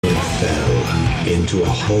fell into a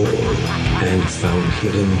hole and found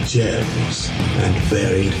hidden gems and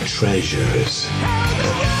buried treasures.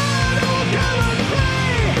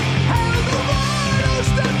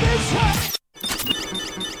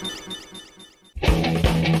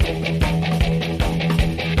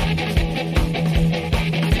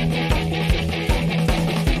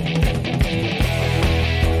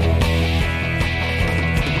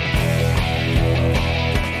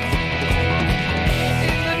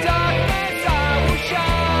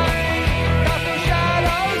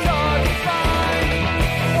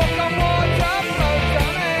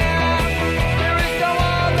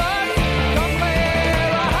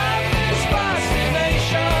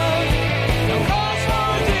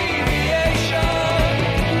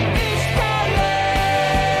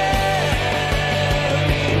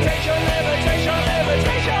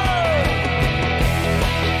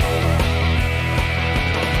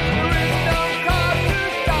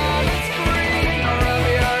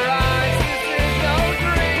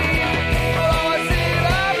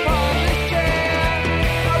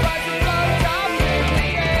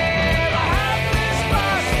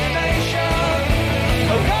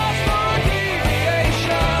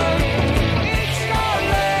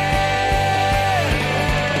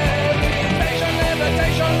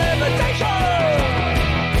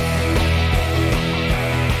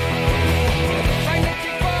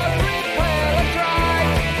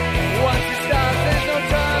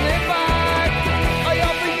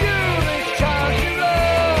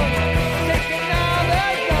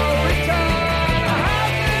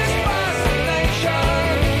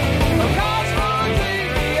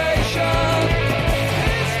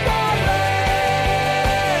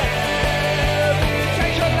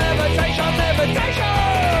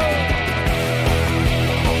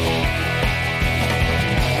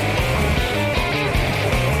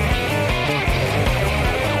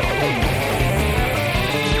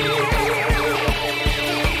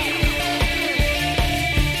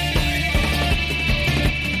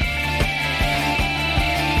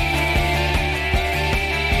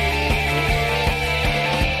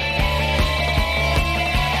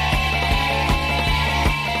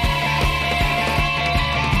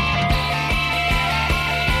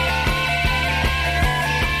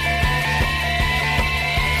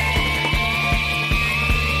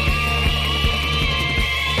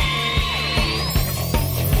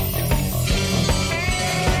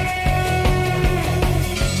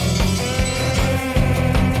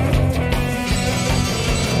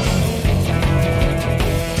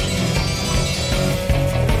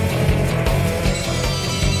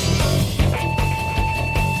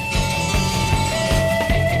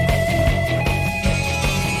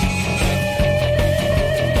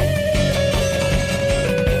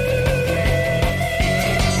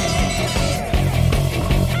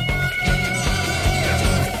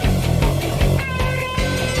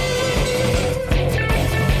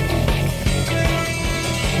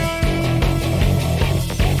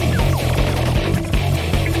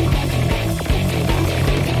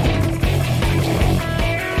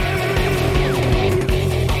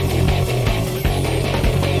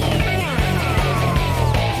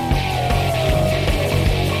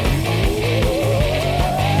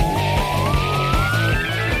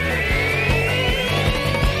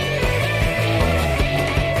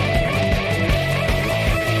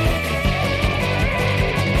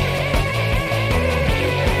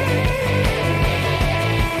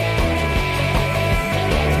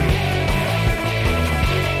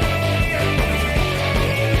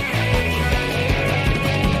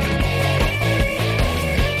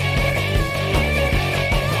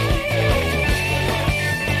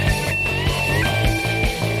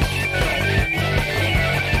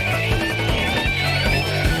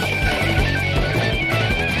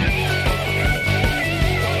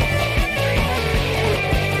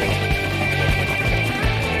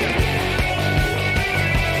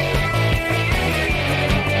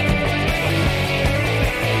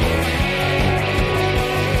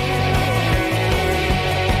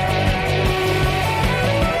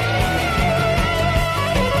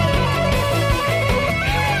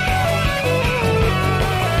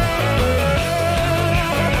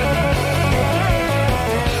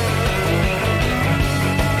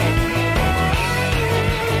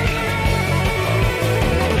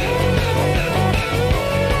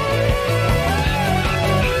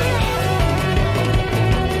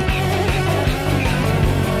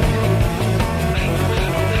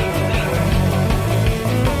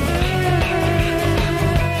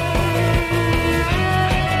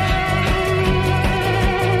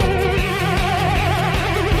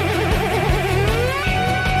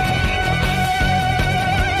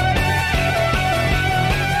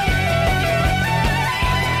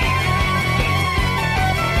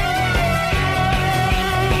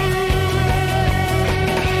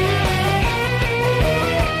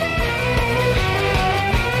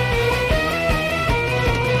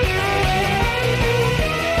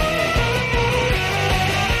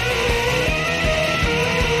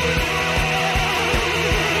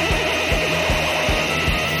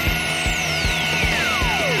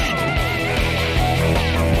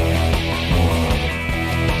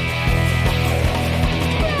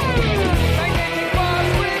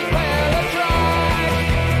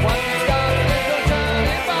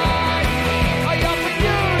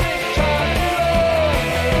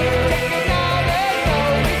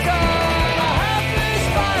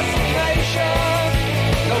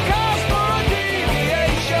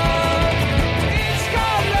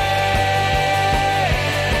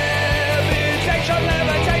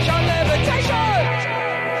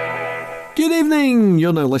 Good evening,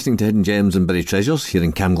 you're now listening to Hidden Gems and Buried Treasures here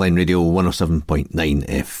in Camglen Radio 107.9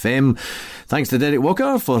 FM. Thanks to Derek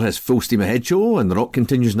Walker for his full steam ahead show, and the rock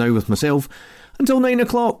continues now with myself until 9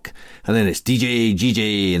 o'clock, and then it's DJ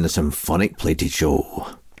GJ and the Symphonic Plated Show.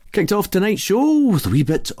 Kicked off tonight's show with a wee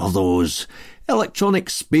bit of those Electronic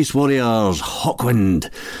Space Warriors, Hawkwind,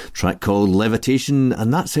 track called Levitation,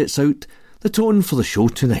 and that sets out the tone for the show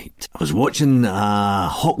tonight. I was watching a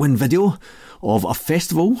Hawkwind video of a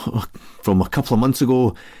festival from a couple of months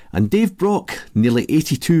ago, and Dave Brock, nearly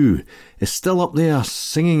 82, is still up there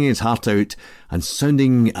singing his heart out and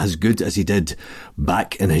sounding as good as he did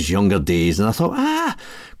back in his younger days. And I thought,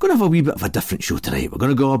 going to have a wee bit of a different show tonight. We're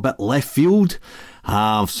going to go a bit left field,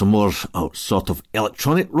 have some more sort of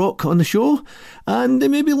electronic rock on the show, and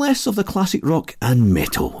maybe less of the classic rock and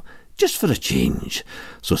metal, just for a change.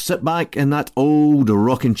 So sit back in that old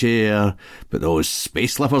rocking chair, put those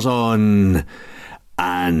space slippers on,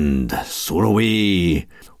 and soar away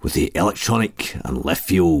with the electronic and left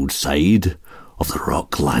field side of the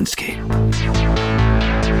rock landscape. Around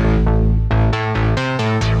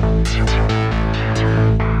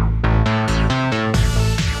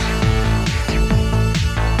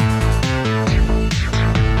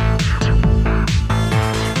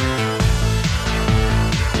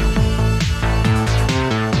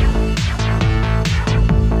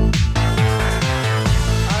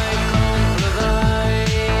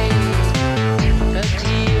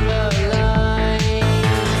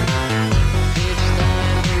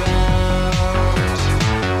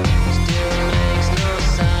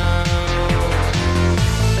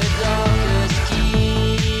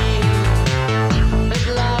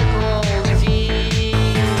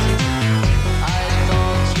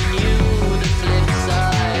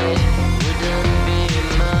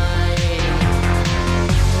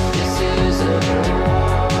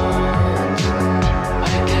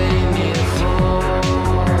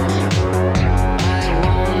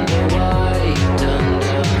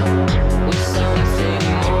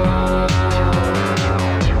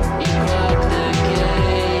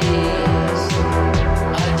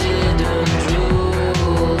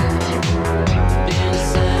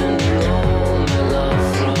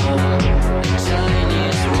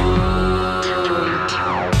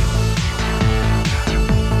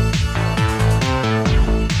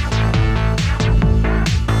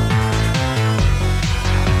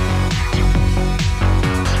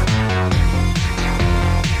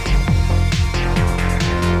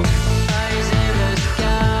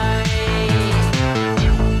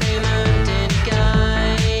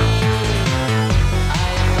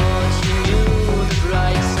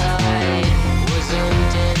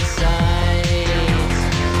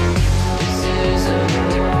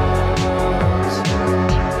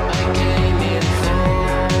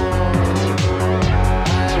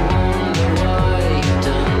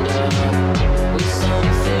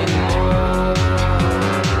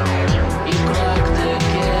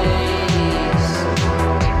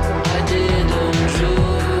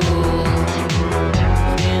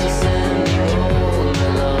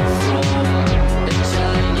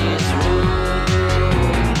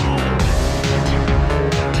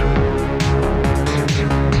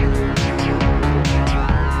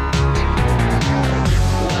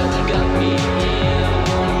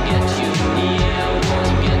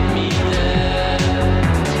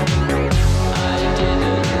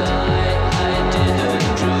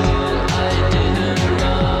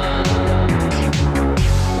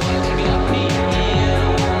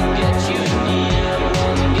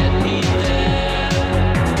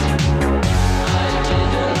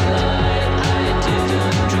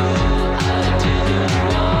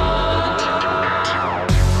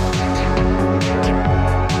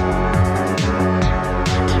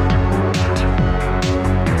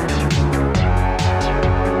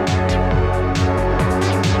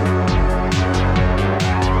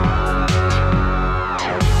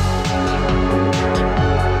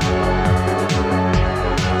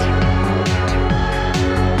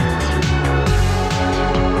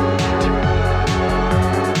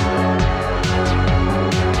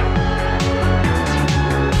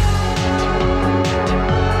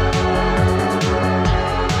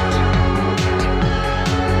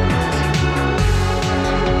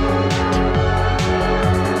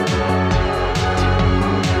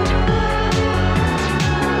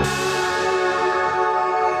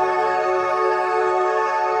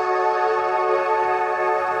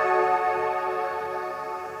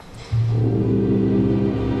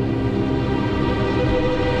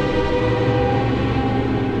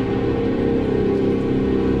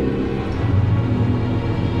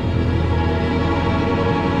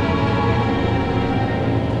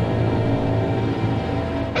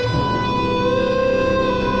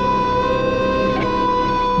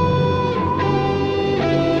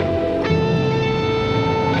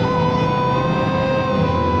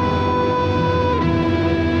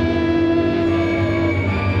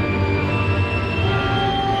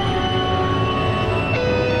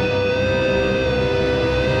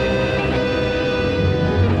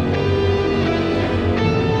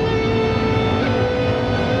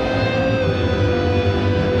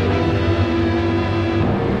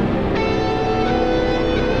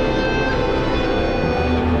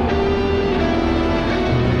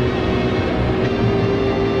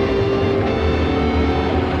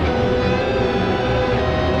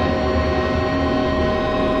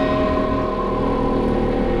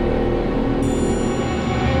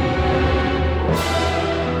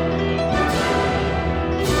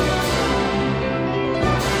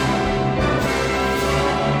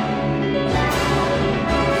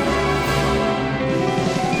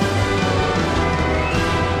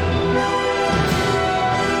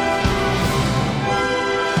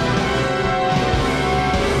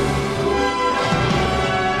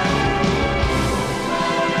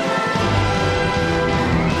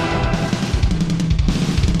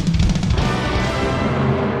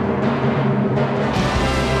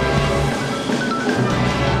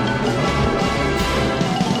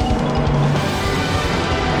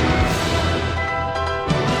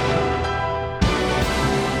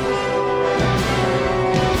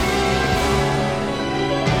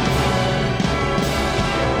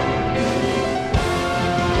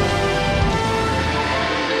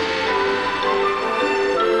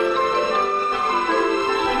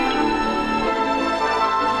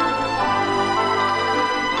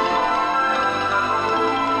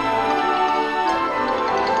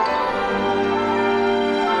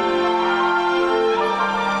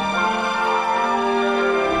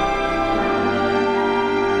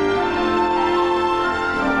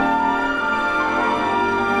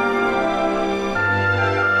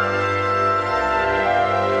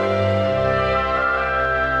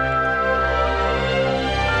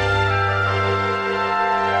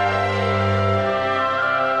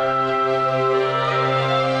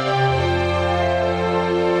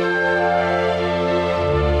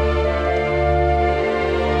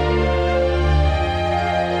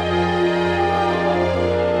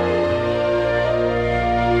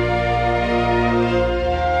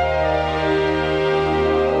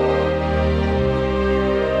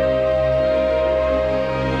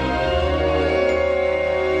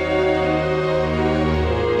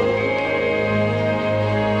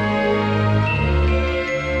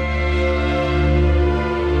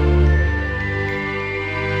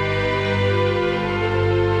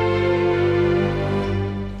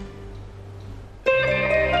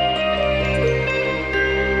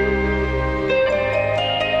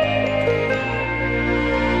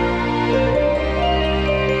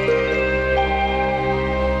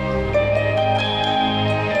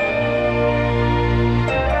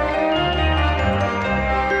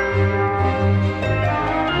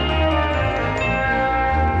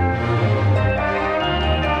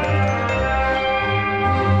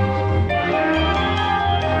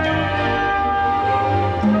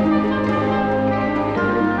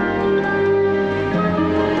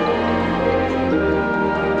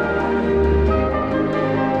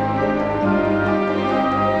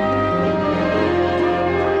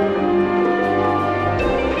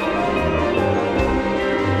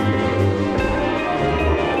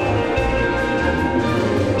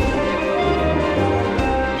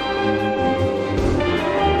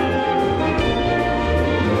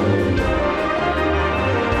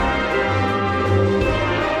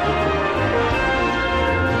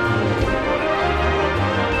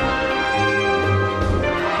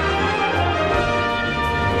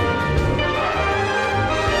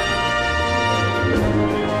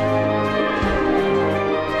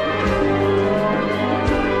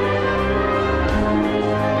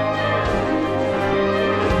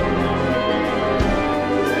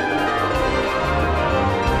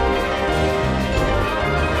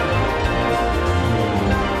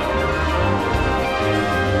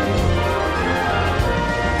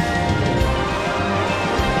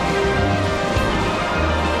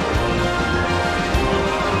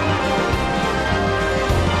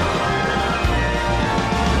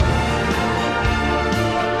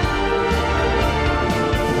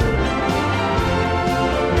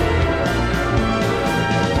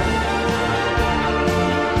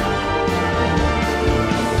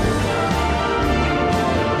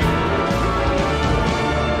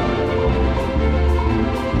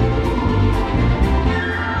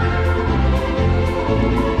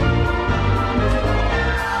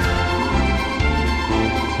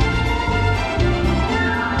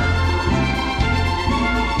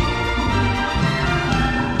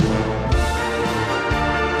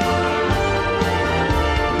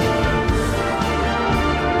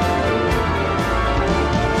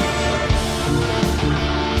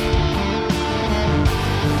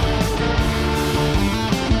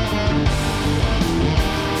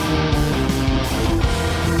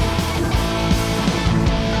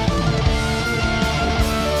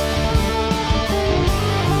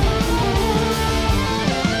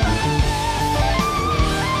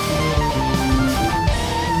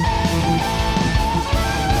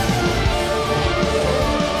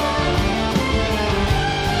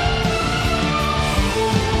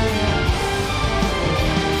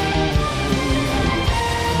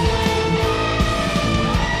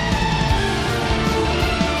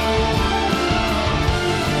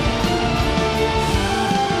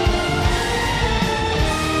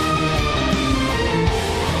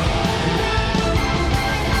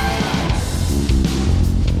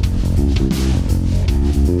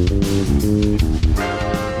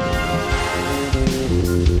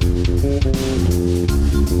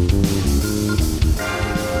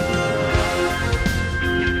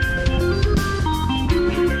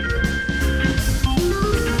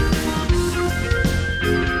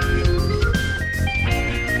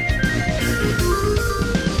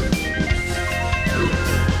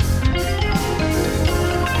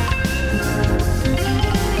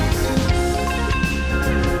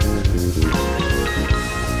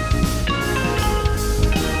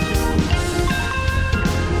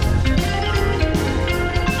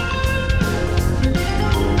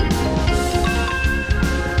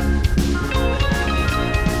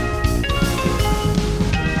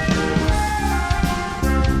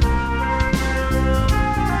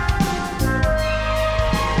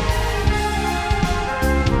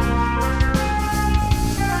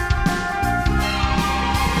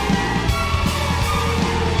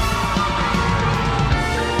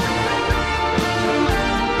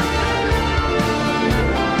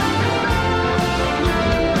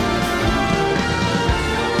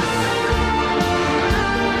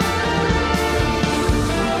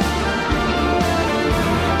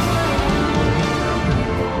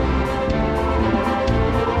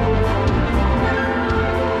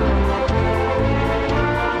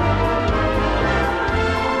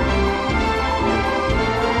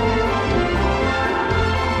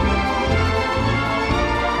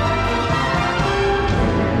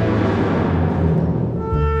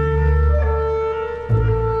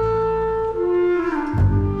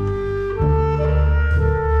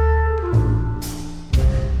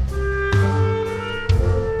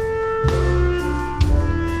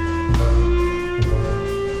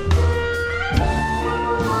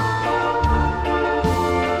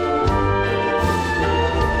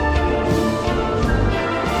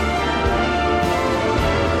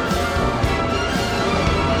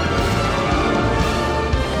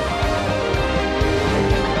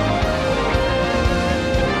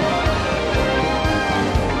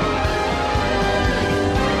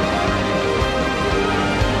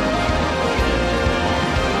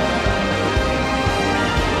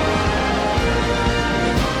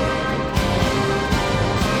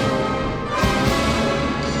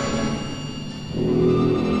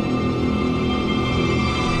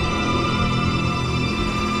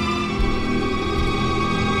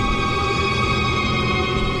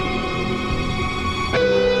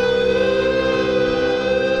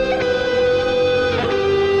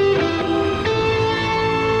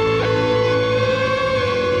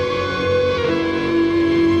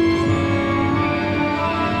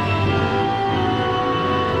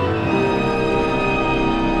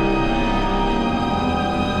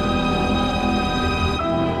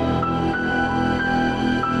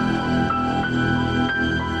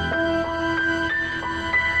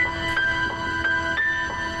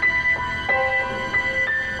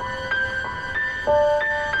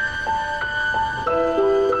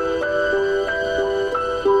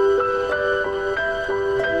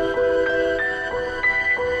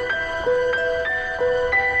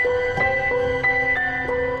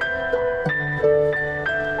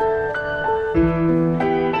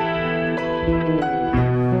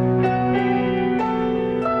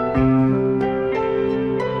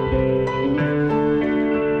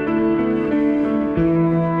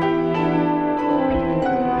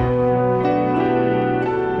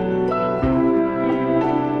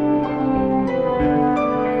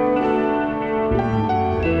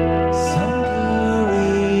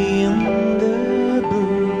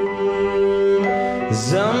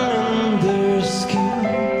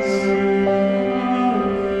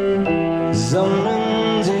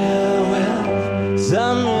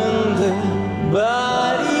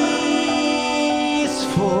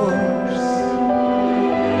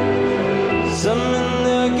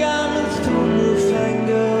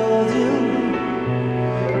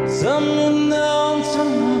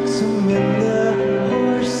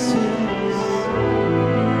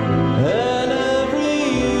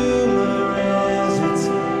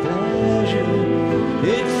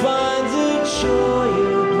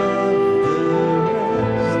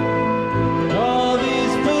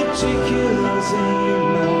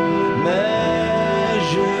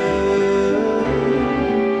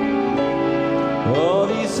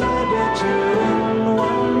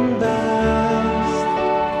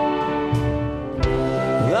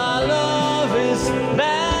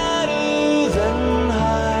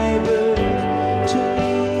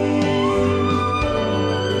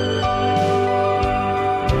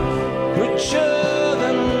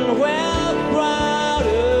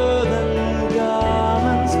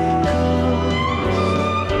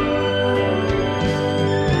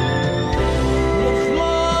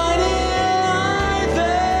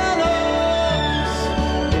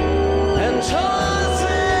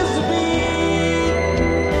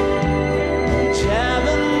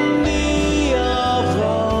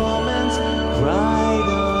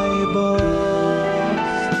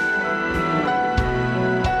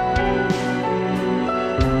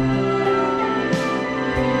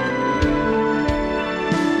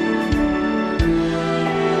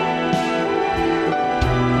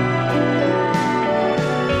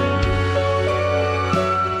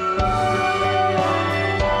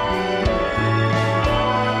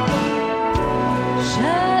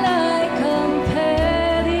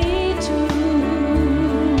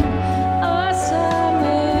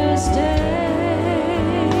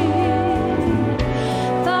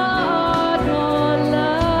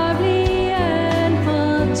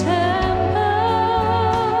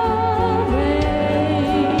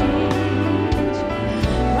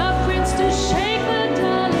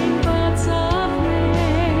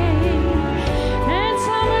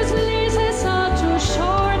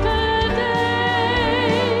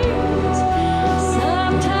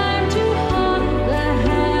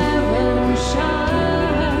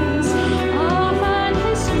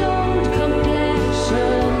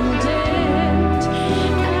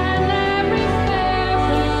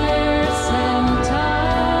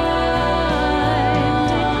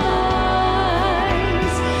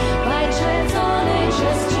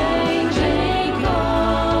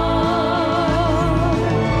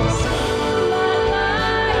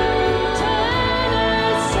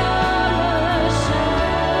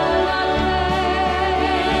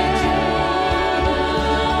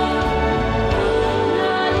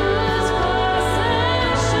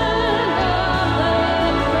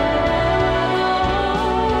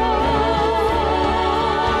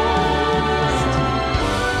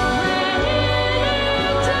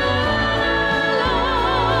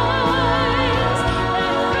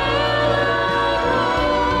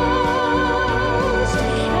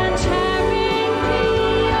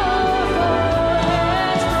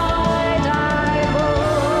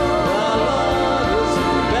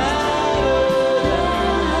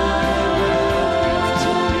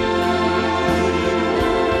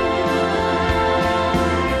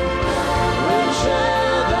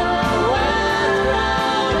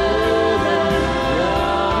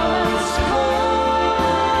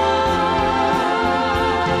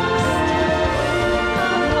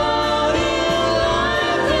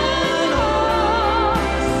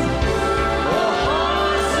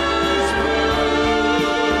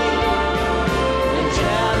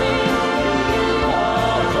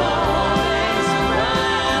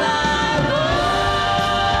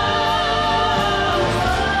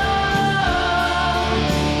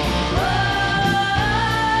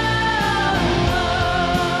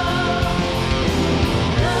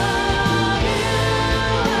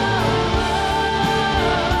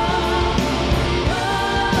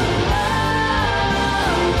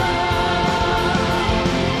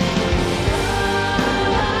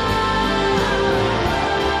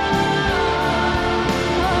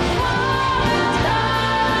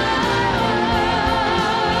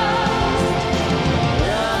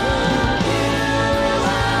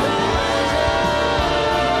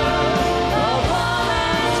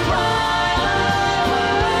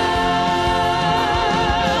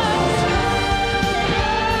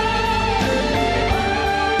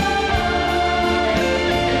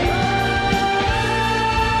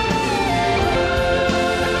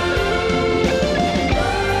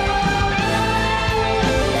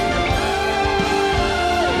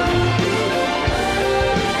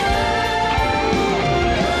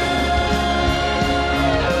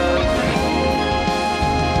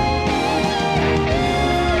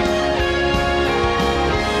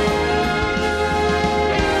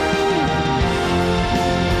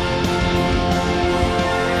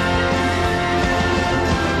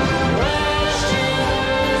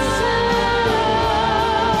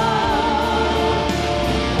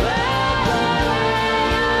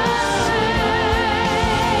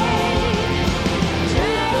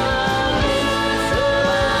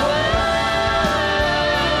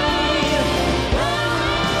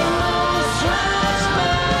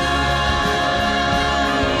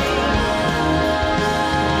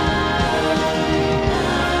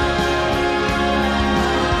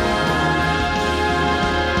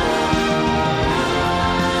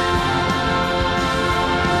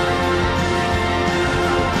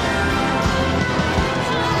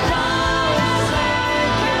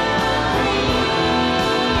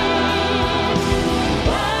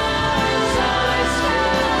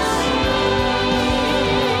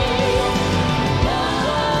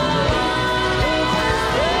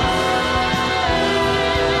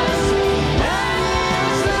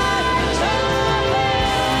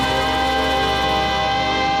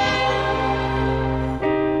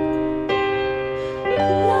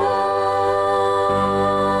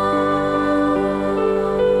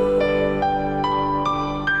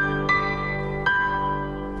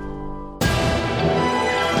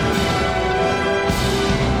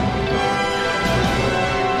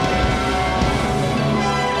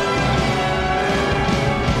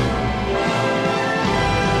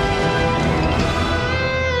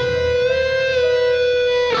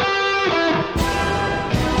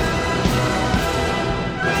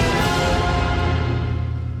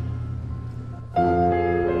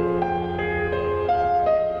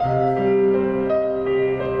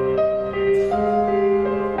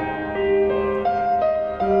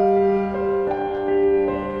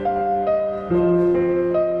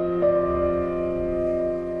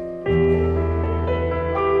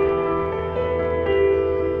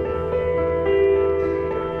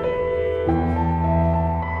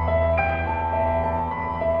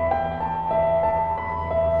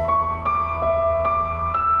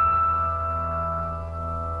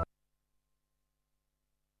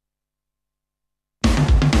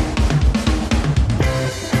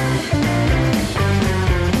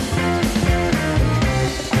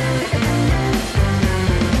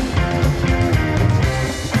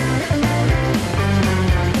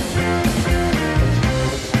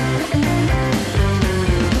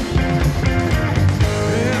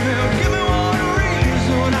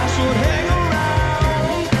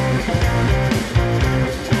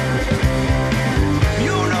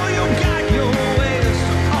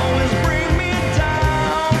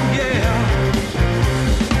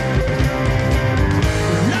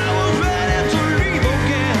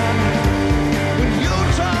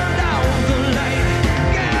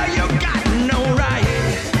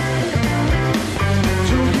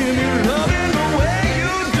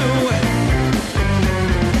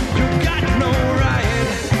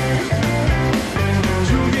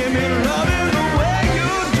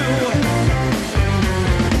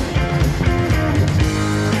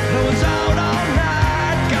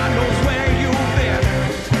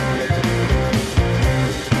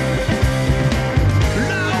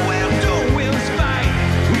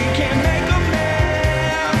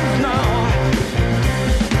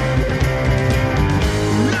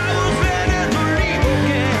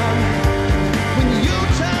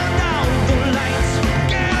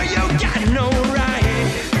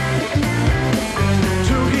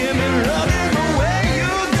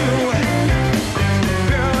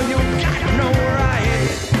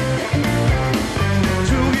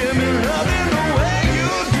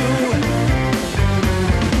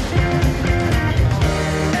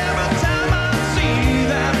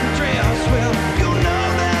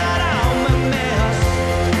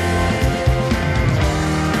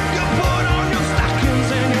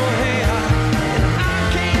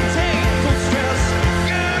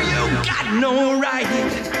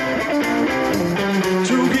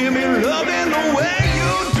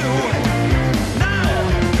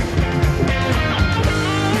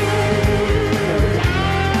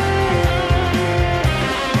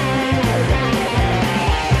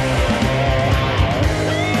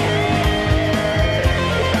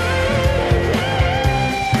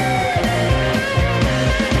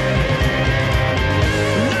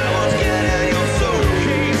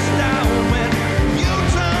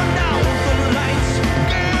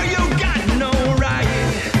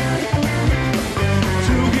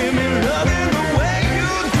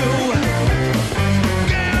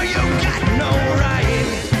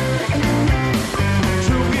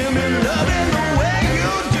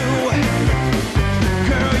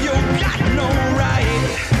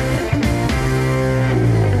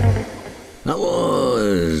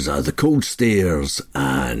The Cold Stairs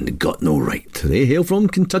and Got No Right. They hail from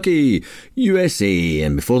Kentucky, USA.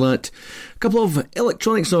 And before that, a couple of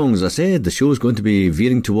electronic songs. I said the show's going to be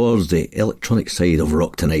veering towards the electronic side of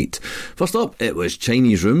rock tonight. First up, it was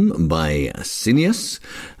Chinese Room by Sinius,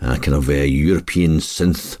 a kind of European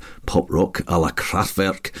synth pop rock a la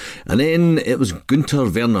Kraftwerk. And then it was Gunter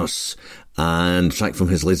Werners, and a track from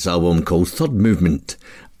his latest album called Third Movement,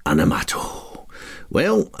 Animato.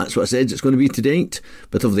 Well, that's what I said it's going to be tonight.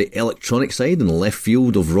 Bit of the electronic side and left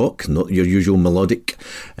field of rock, not your usual melodic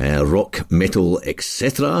rock, metal,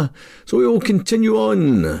 etc. So we will continue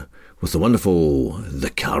on with the wonderful The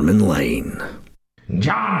Carmen Line.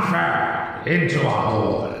 John fell into a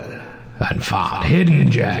hole and found hidden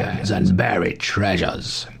gems and buried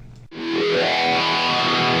treasures.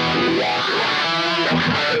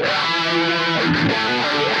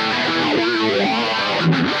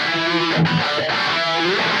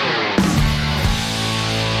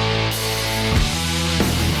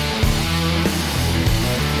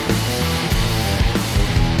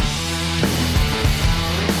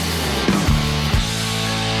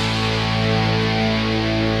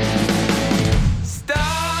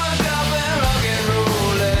 Stars up and rock and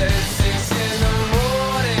roll at 6 in the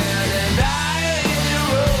morning.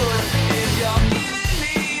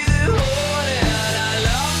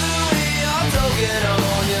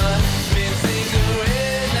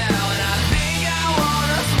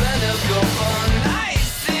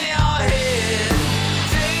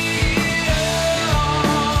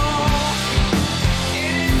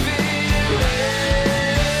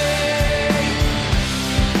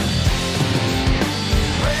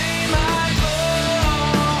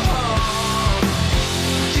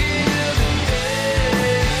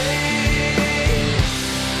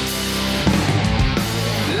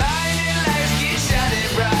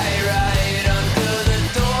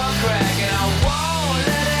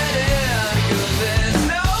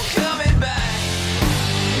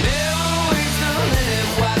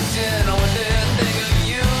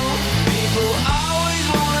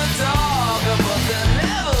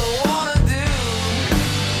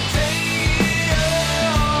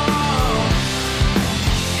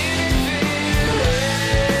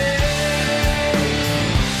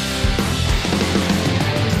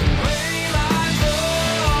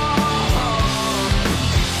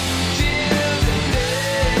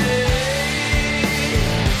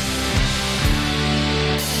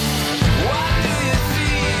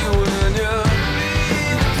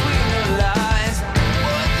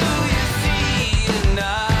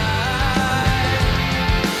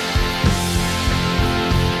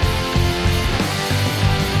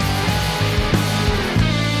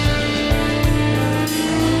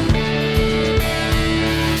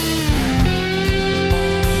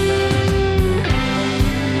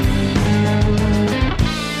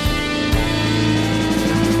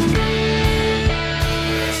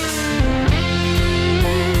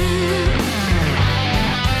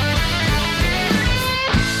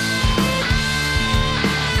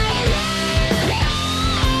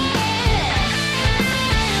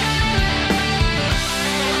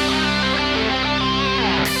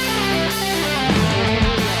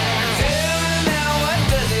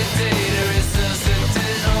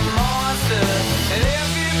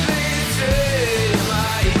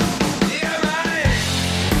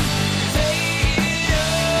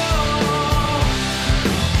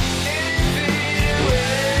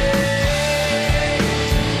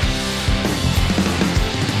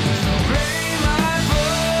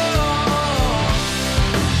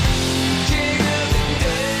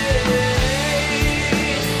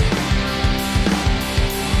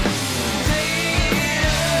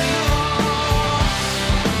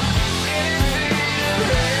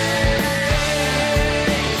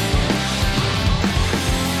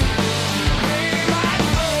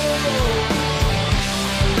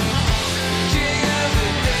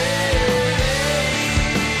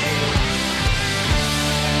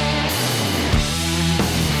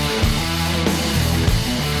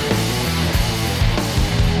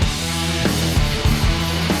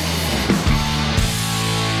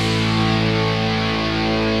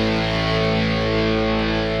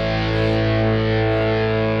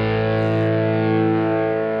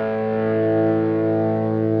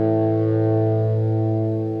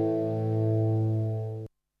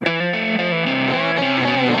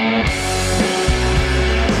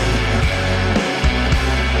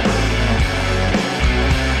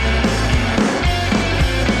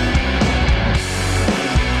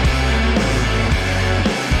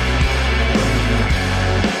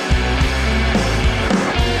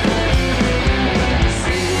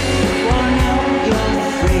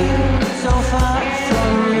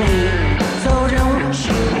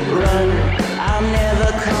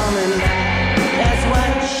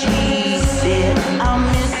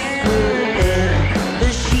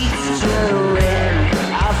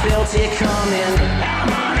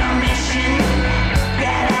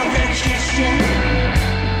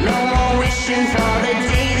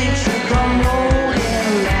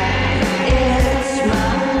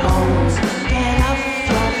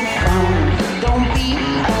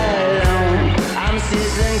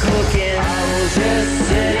 sizzling cooking. I'll just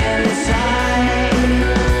sit inside.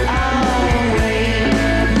 I'll wait,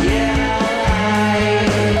 yeah,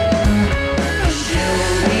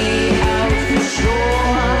 she'll be out for sure.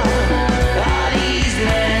 All these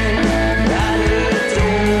men at her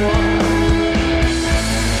door.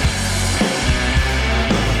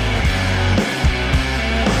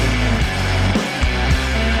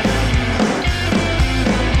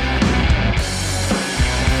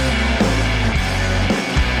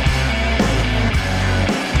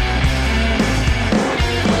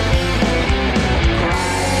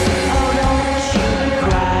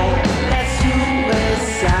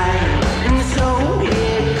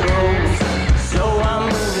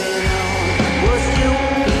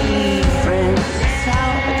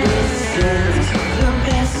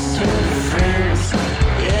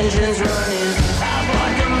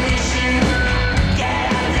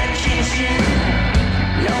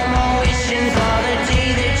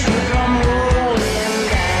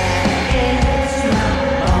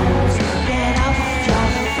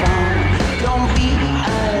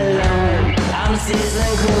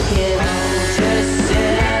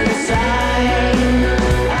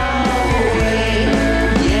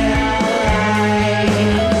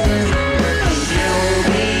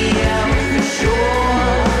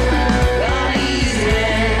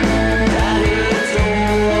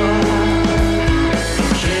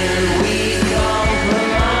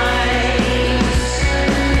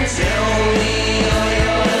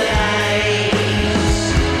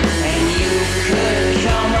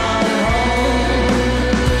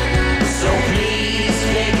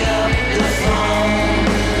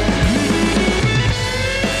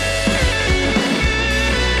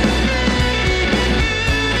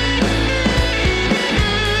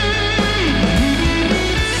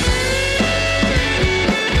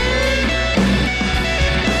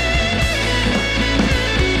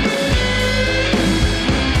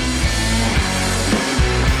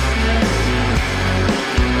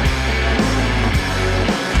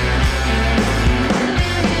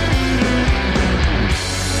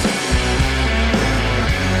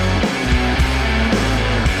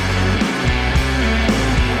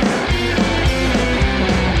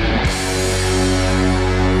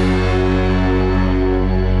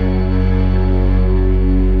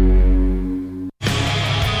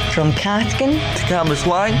 From Cathkin to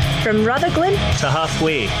Cambuslang, from Rutherglen to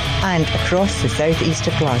halfway, and across the southeast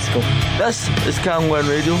of Glasgow. This is Camglen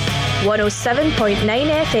Radio 107.9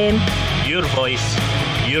 FM. Your voice,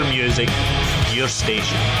 your music, your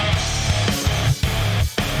station.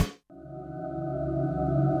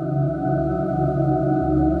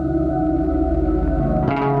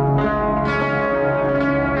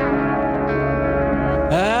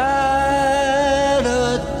 At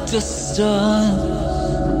a distance,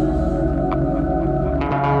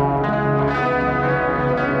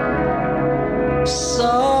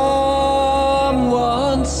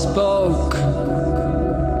 someone spoke.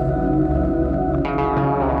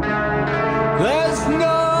 There's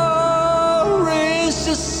no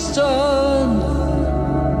resistance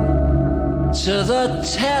to the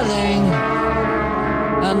telling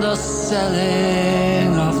and the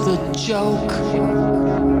selling of the joke.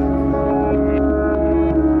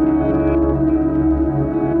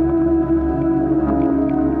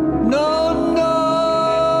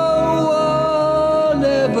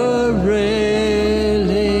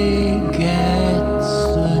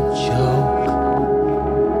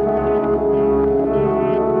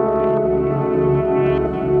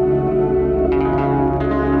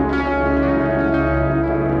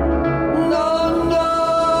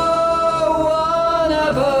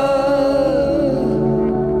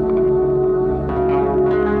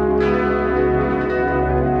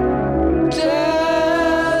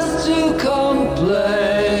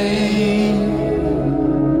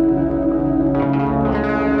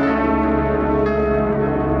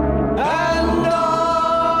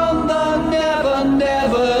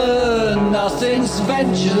 Nothing's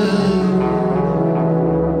ventured,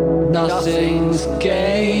 nothing's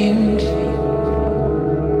gained.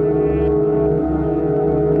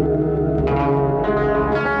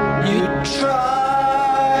 You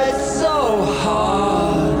tried so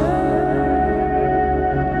hard.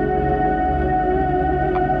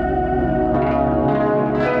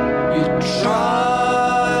 You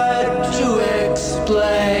tried to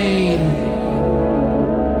explain.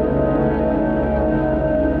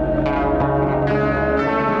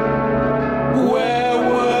 Where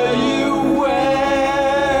were you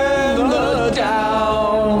when the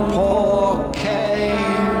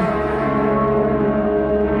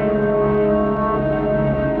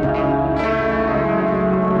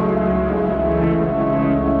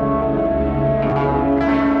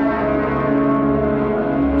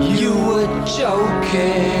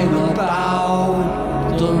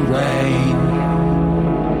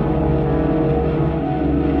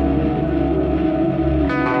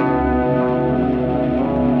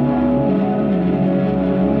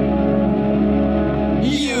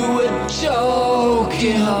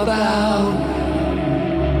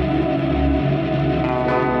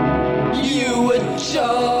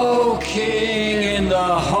walking in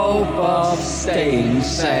the hope of staying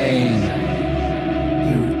sane.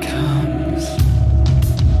 Here it comes.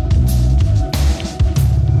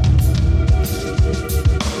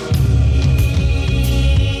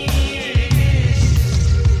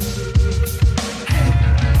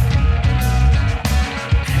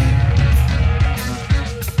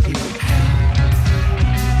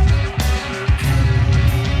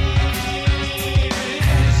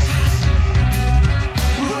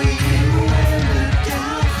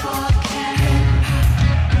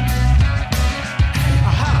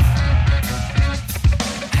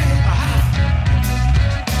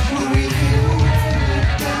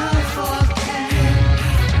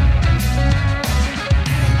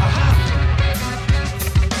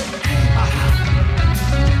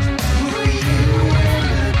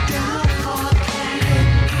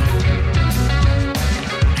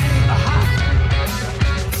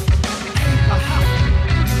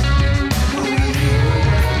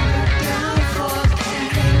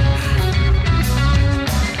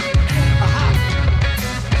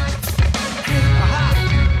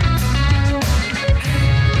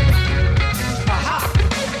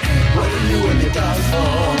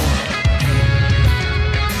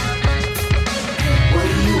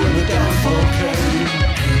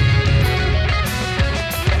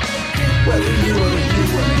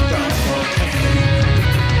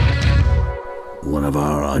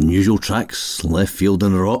 Unusual tracks, left field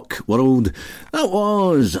in the rock world. That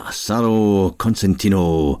was Saro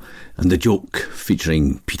Constantino and The Joke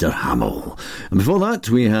featuring Peter Hamill. And before that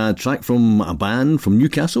we had a track from a band from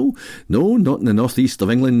Newcastle. No, not in the northeast of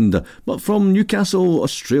England, but from Newcastle,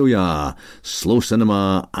 Australia. Slow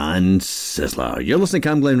Cinema and Sizzler. You're listening to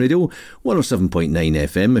Camglen Radio 107.9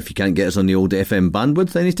 FM. If you can't get us on the old FM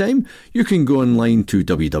bandwidth anytime, you can go online to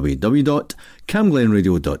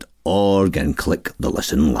www.camglenradio.org and click the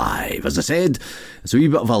listen live. As I said, it's a wee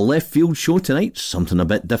bit of a left field show tonight, something a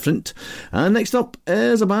bit different. And next up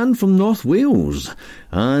is a band from North Wales,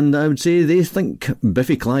 and I would say they think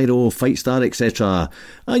Biffy Clyro, Fightstar, etc.,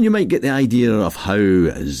 and you might get the idea of how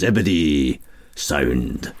Zebedee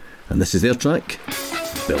sound. And this is their track,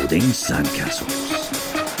 Building Sandcastles.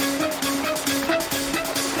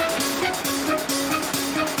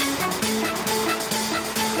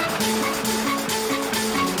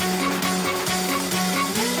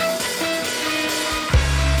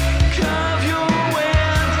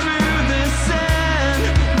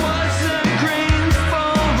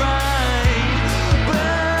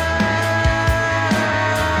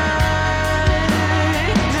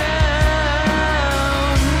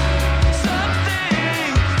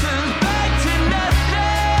 Something turns back to nothing.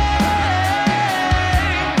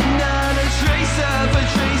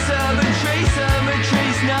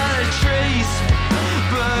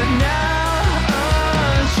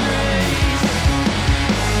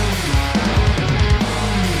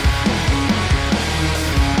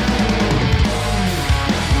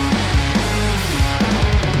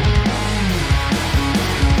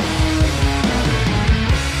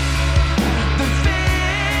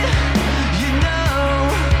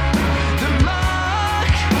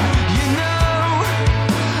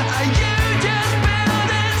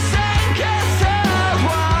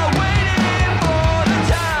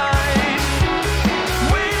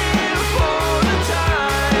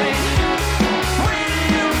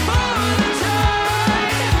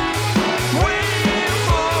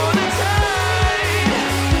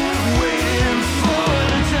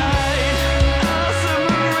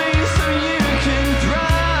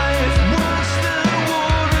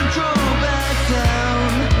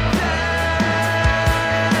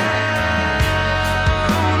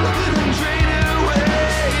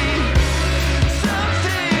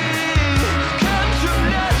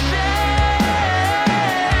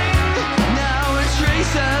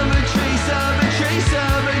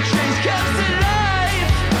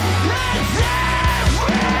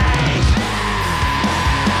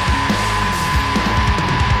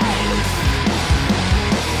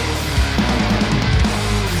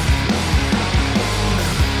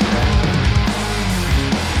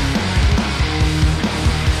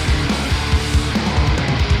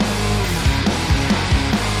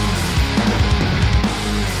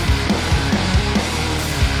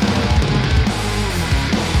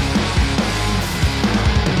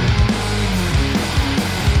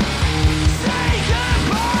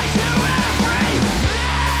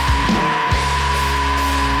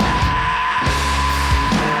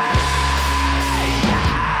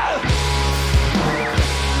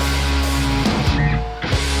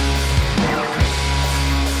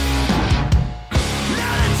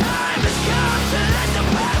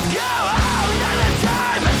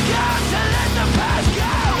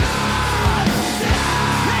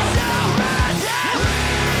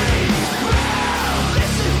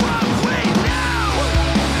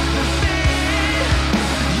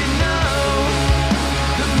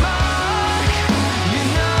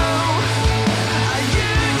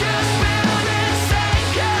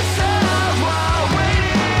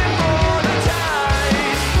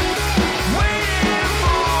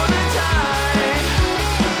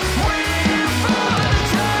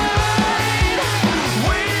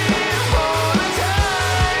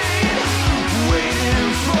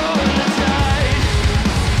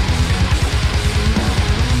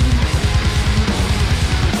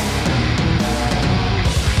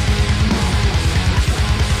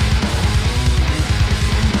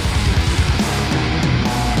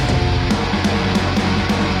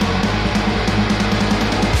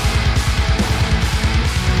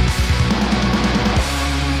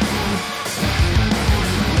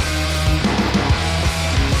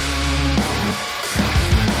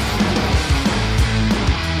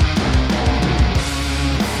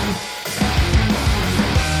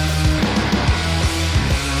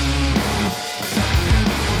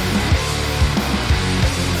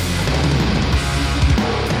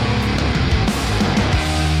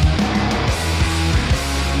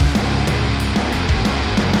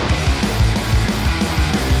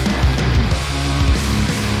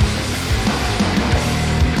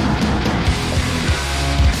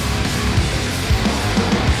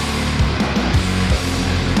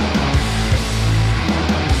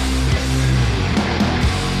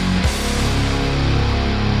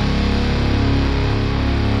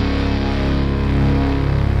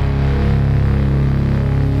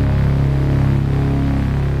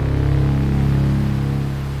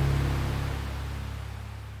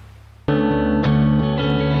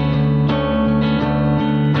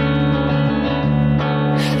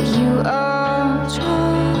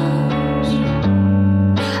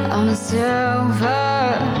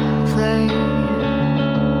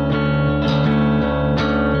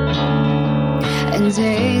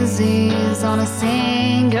 daisies on a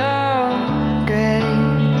single grave.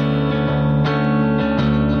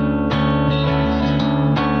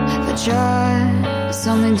 But just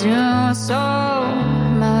only do so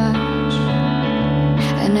much,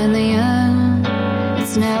 and in the end,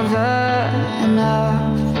 it's never enough.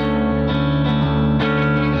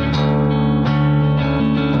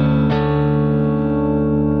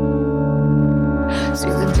 To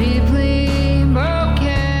the deeply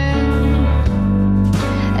broken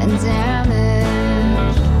and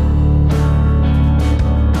damaged,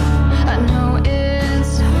 I know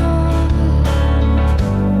it's hard.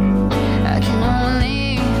 I can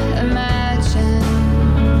only imagine.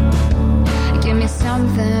 Give me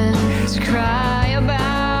something to cry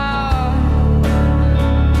about.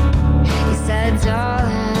 He said,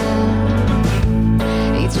 darling,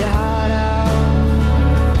 eat your heart out.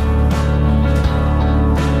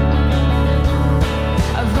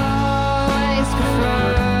 I've always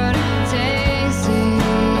preferred daisies,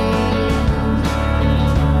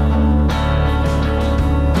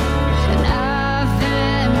 and I've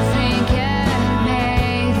been thinking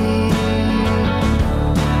maybe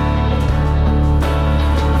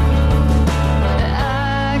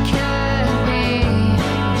I could be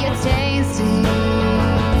your daisy.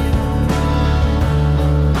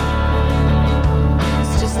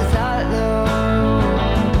 It's just a thought though,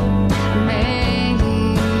 maybe.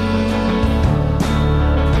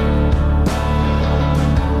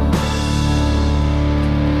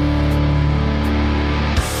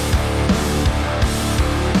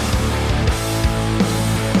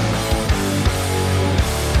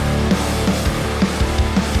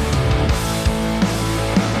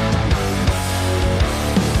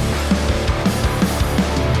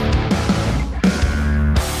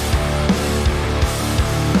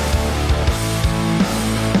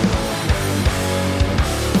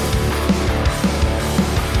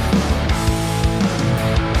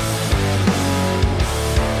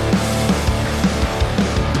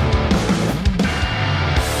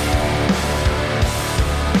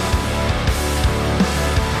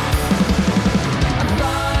 I've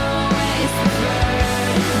always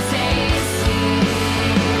preferred daisies, and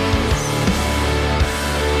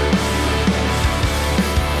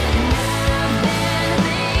I've been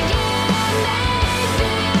thinking maybe you could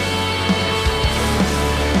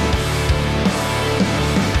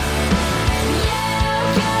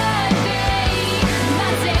be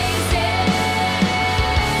my daisy.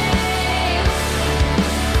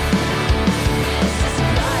 It's just a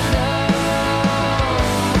thought though,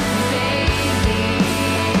 baby. You could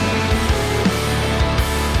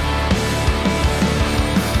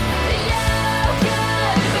be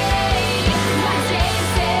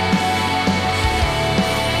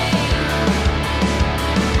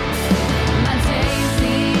my daisy, my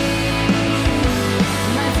daisy,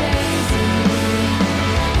 my daisy,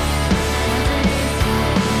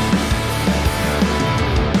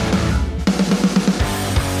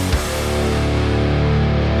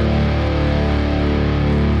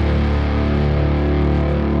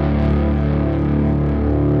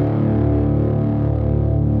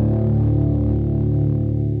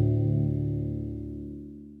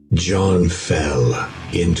 John fell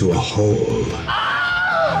into a hole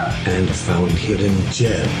and found hidden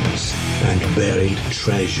gems and buried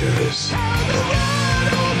treasures.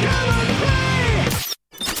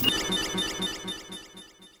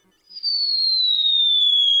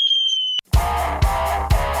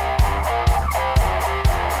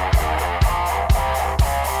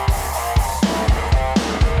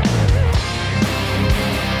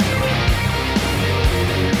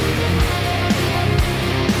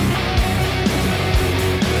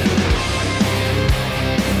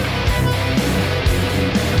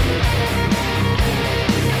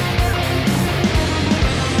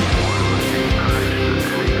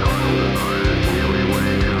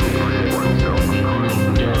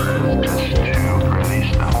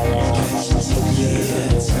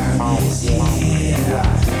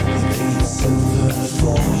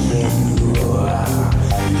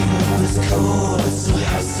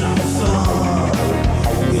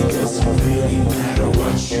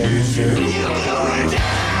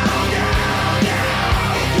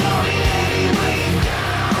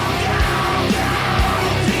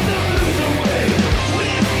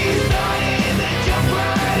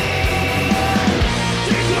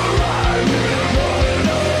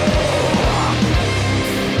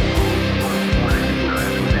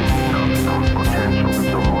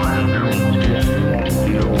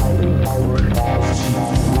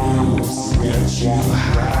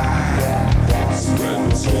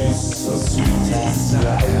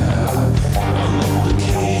 Desire. I'm on the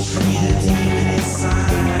cage, free the demon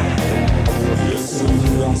inside.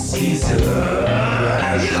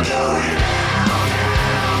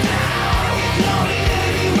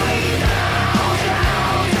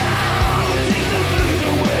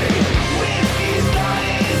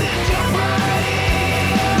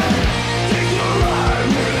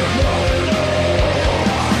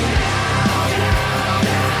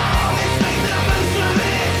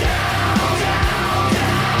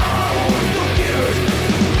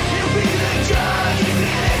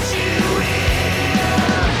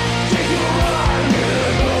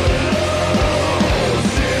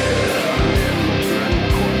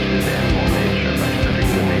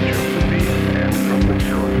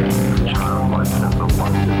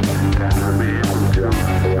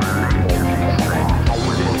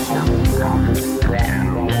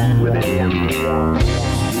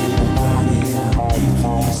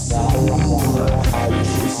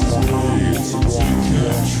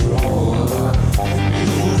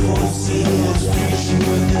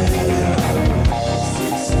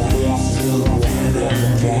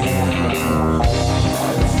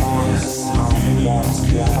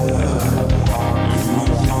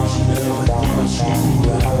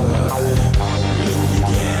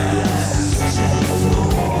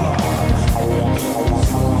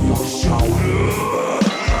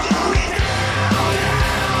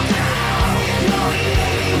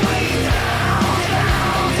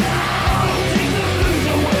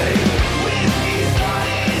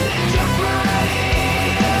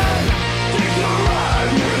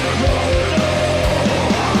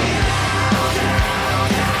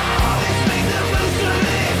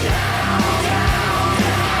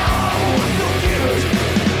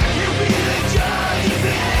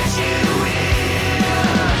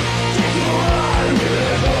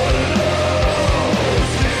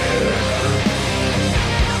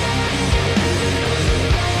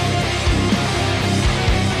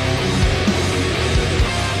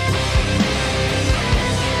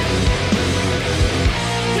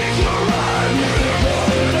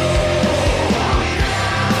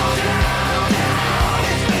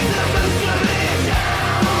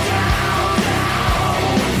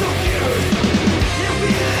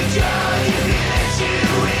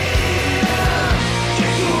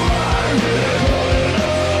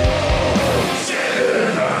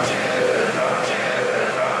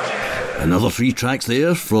 Another 3 tracks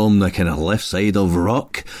there from the kind of left side of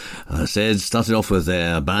rock. As I said, started off with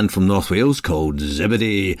a band from North Wales called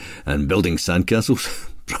Zebedee and Building Sandcastles.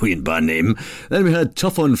 Brilliant band name. Then we had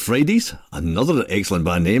Tough on Fridays, another excellent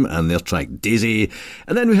band name, and their track Daisy.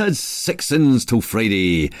 And then we had Six Sins Till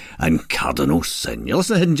Friday and Cardinal Sin. You're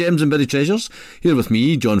listening to Hidden Gems and Buried Treasures, here with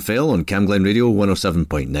me, John Fell, on Camglen Radio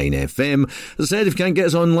 107.9 FM. As I said, if you can't get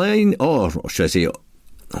us online, or should I say,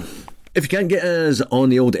 if you can't get us on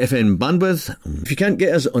the old FM bandwidth,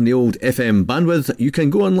 you can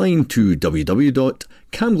go online to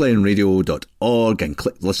www.camglenradio.org and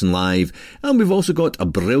click Listen Live. And we've also got a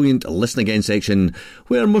brilliant Listen Again section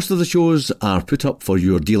where most of the shows are put up for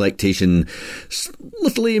your delectation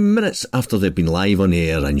literally minutes after they've been live on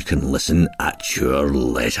air, and you can listen at your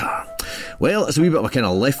leisure. Well, it's a wee bit of a kind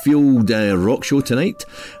of left field rock show tonight,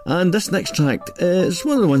 and this next track is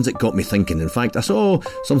one of the ones that got me thinking. In fact, I saw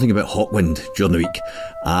something about Hawkwind during the week,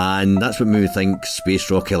 and that's what made me think space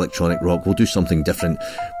rock, electronic rock will do something different.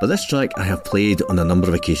 But this track I have played on a number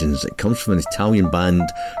of occasions. It comes from an Italian band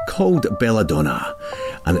called Belladonna,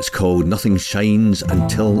 and it's called Nothing Shines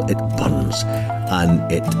Until It Burns, and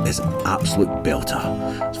it is an absolute belter.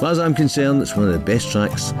 As far as I'm concerned, it's one of the best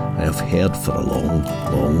tracks I have heard for a long,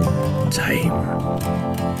 long time.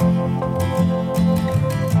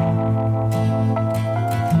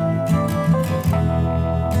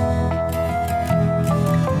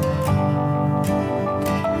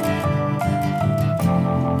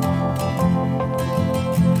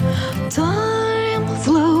 Time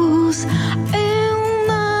flows in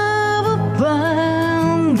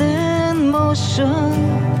never-bending motion,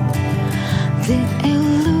 the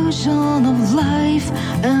illusion of life,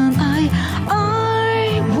 and I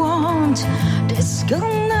won't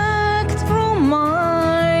disconnect from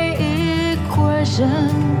my equation.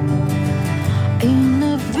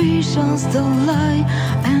 Inhibitions the lie,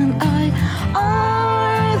 and I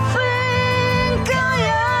think I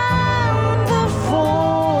am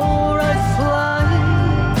before I fly.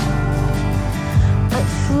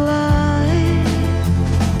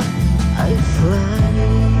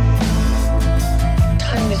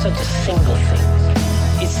 Time is not a single thing.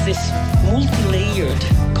 It's this multi-layered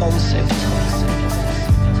concept.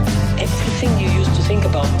 Everything you used to think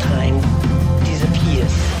about time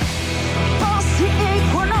disappears. Past the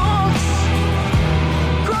equinox,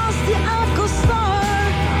 cross the Arco star,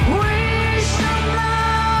 we shall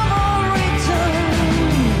now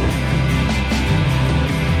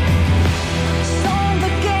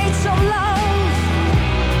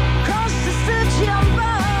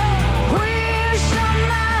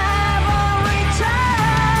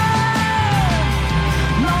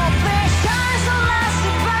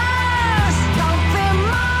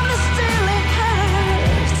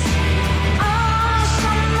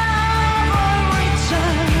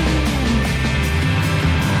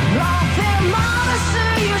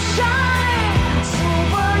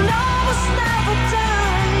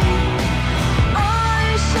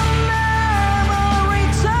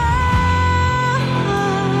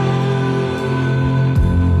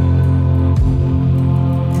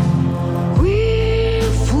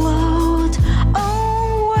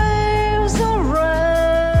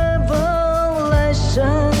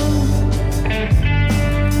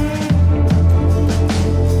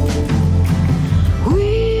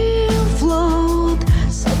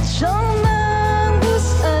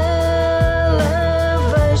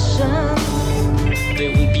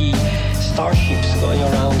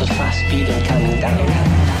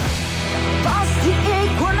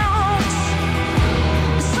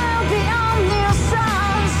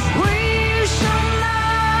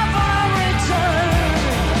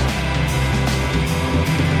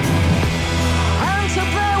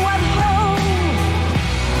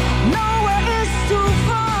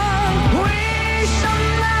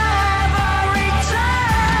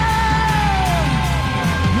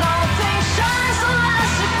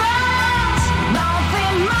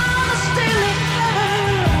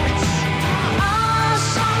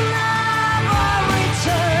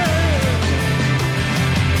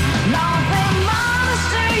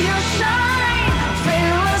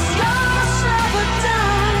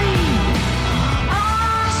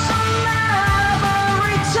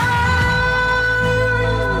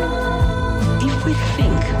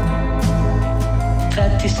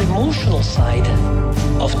that this emotional side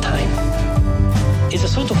of time is a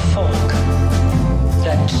sort of fog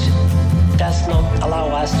that does not allow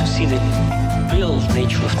us to see the real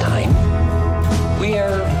nature of time. We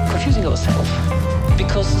are confusing ourselves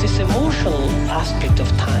because this emotional aspect of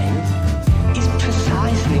time is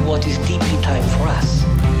precisely what is deeply time for us.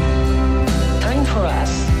 Time for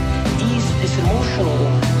us is this emotional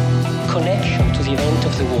connection to the event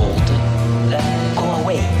of the world that go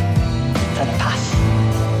away, that pass,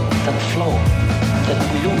 that flow, that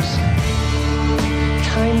we lose.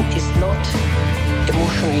 Time is not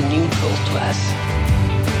emotionally neutral to us,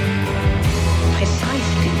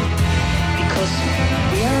 precisely because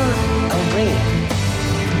we are our brain,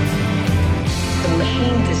 the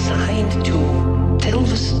machine designed to tell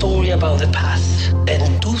the story about the past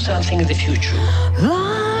and do something in the future.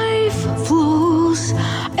 Life flows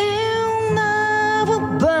in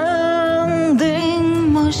never-bending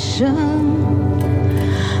motion,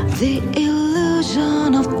 the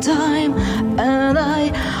illusion of time, and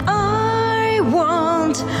I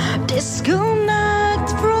won't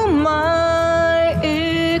disconnect from my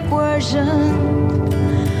equation.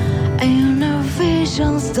 Inner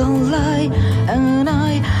visions don't lie, and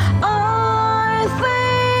I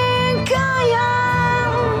think I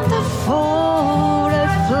am the fool. I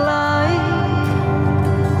fly,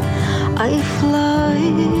 I fly,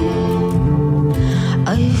 I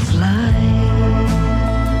fly.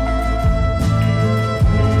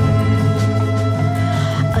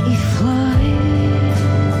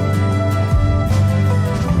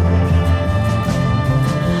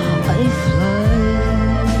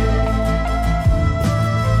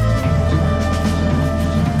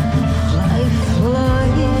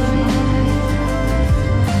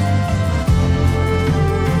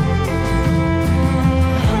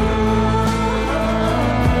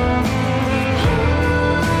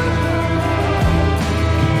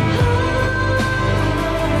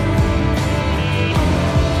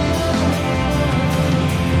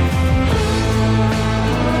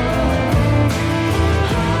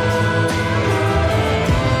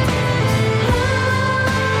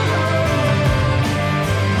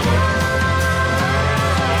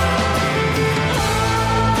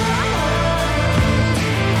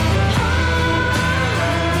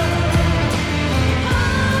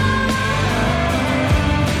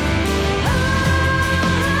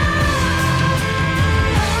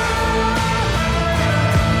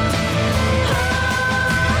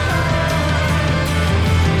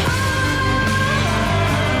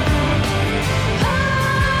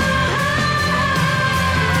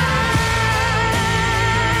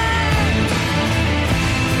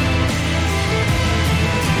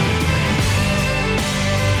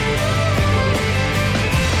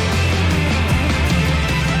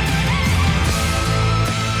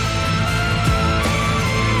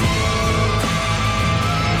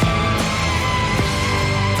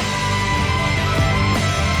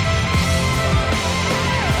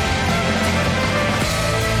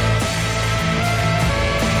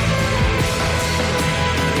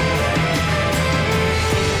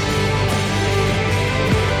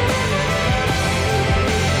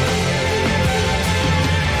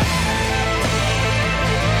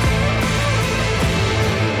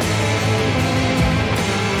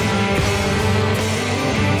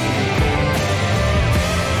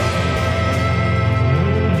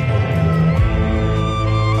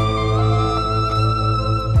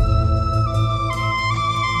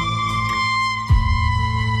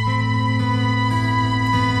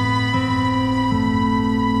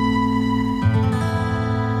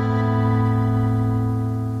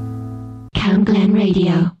 Glen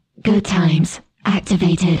Radio. Good times.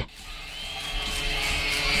 Activated.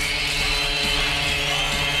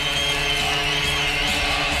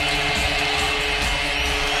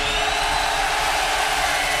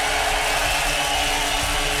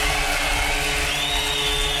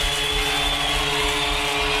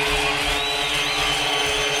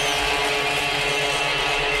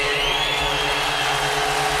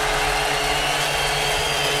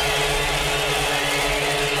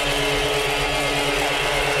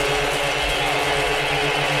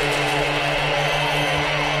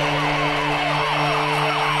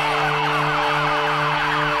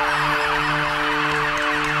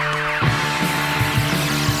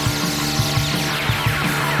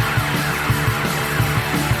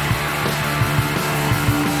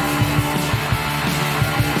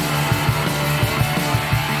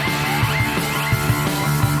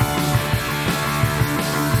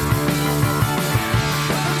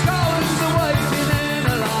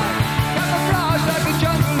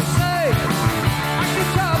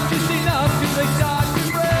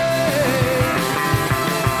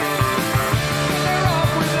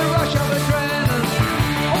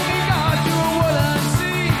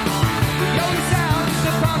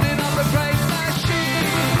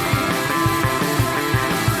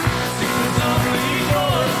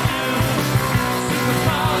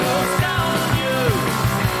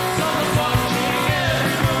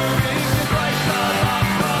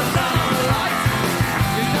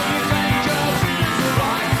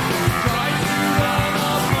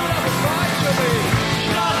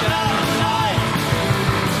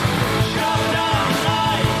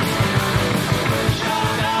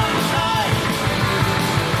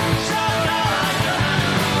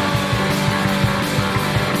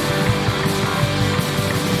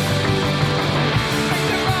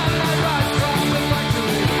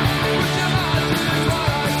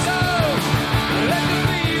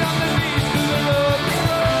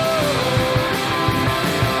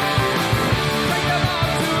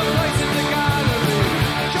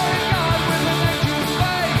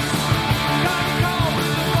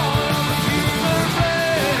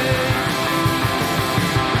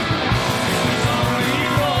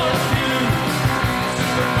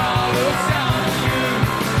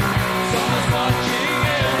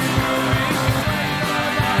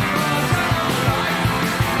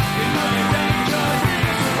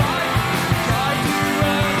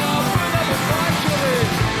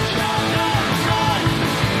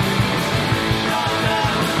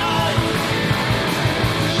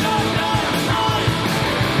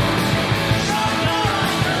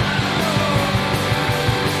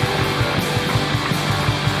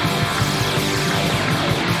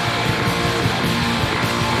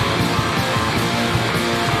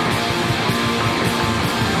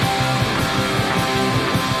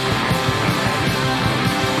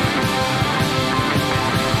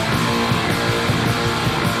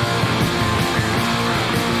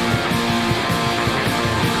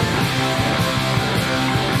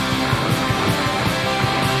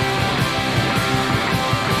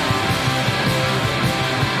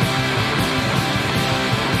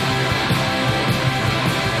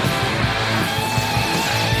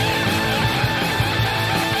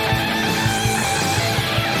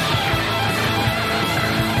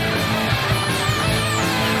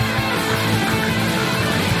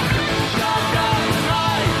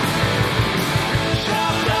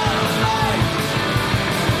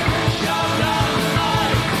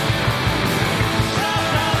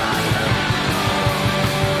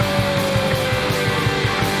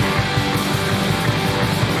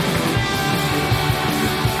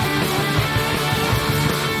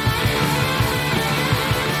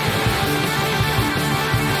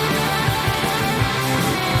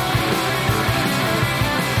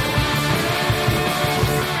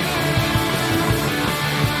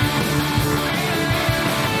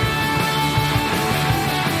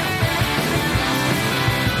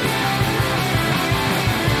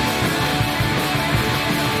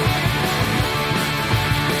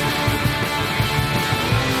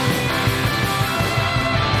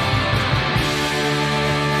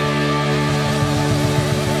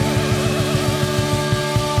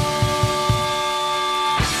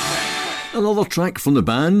 Another track from the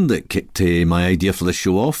band that kicked my idea for the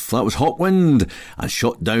show off. That was Hawkwind and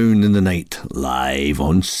Shot Down in the Night, live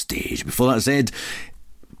on stage. Before that, Zed,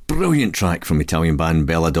 brilliant track from Italian band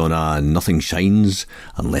Belladonna, Nothing Shines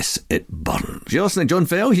Unless It Burns. You're listening to John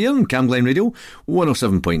Fell here on Camglen Radio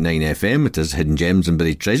 107.9 FM. It is Hidden Gems and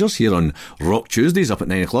Buried Treasures here on Rock Tuesdays up at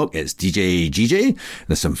 9 o'clock. It's DJ GJ,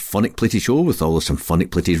 the symphonic plated show with all the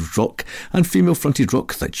symphonic plated rock and female fronted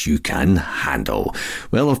rock that you can handle.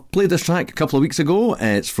 Well, I've played this track a couple of weeks ago.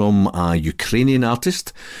 It's from a Ukrainian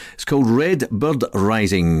artist. It's called Red Bird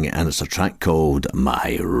Rising, and it's a track called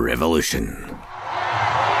My Revolution.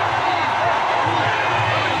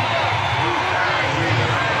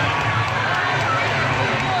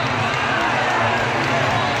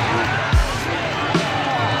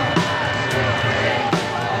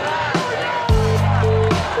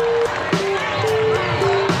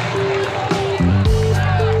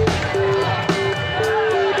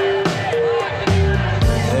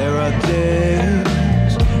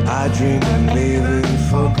 Dream of living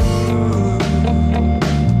for good.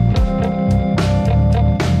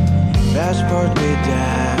 Passport me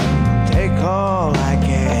down, take all I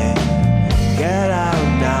can. Get out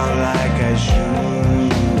now like I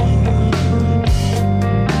should.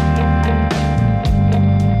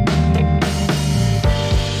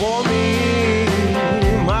 For me,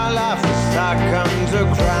 my life is stuck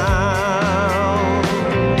underground.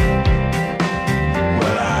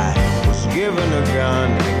 Well, I was given a gun.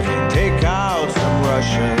 Take out some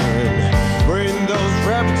Russian, bring those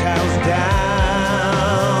reptiles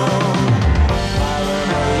down. My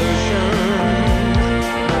revolution begins.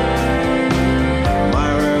 My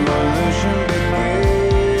revolution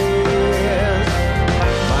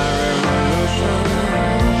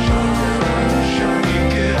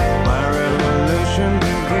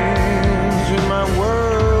begins in my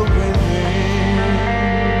world within.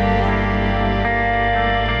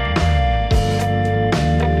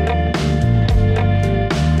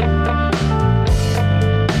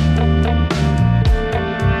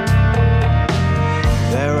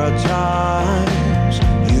 Times,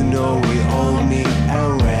 you know we all need a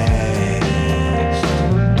rest.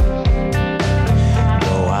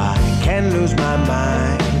 Though I can't lose my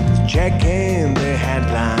mind, checking the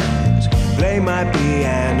headlines, play my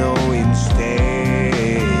piano instead.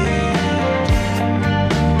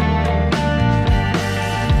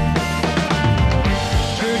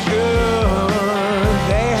 Good,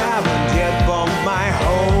 they haven't yet bombed my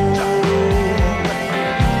home.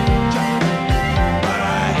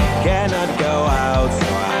 Cannot go out, so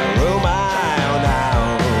I rule my own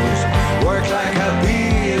house. Work like a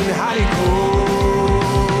bee in honeycomb.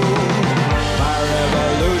 My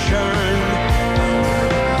revolution begins.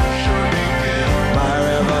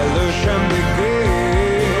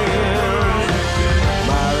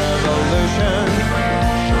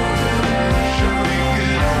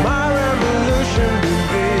 My revolution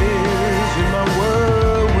begins in my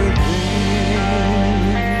world within.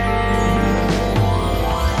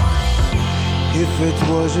 If it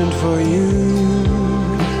wasn't for you,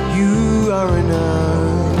 you are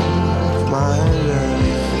enough, my love.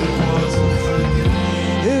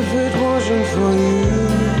 If it wasn't for you,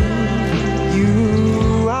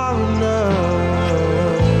 you are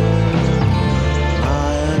enough,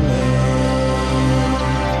 my love.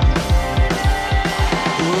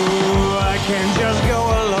 Ooh, I can't just go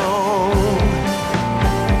alone.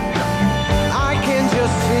 I can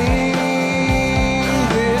just sing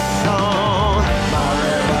this song.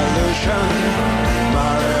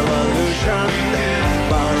 My revolution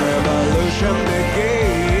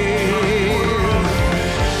begins.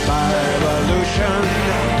 My revolution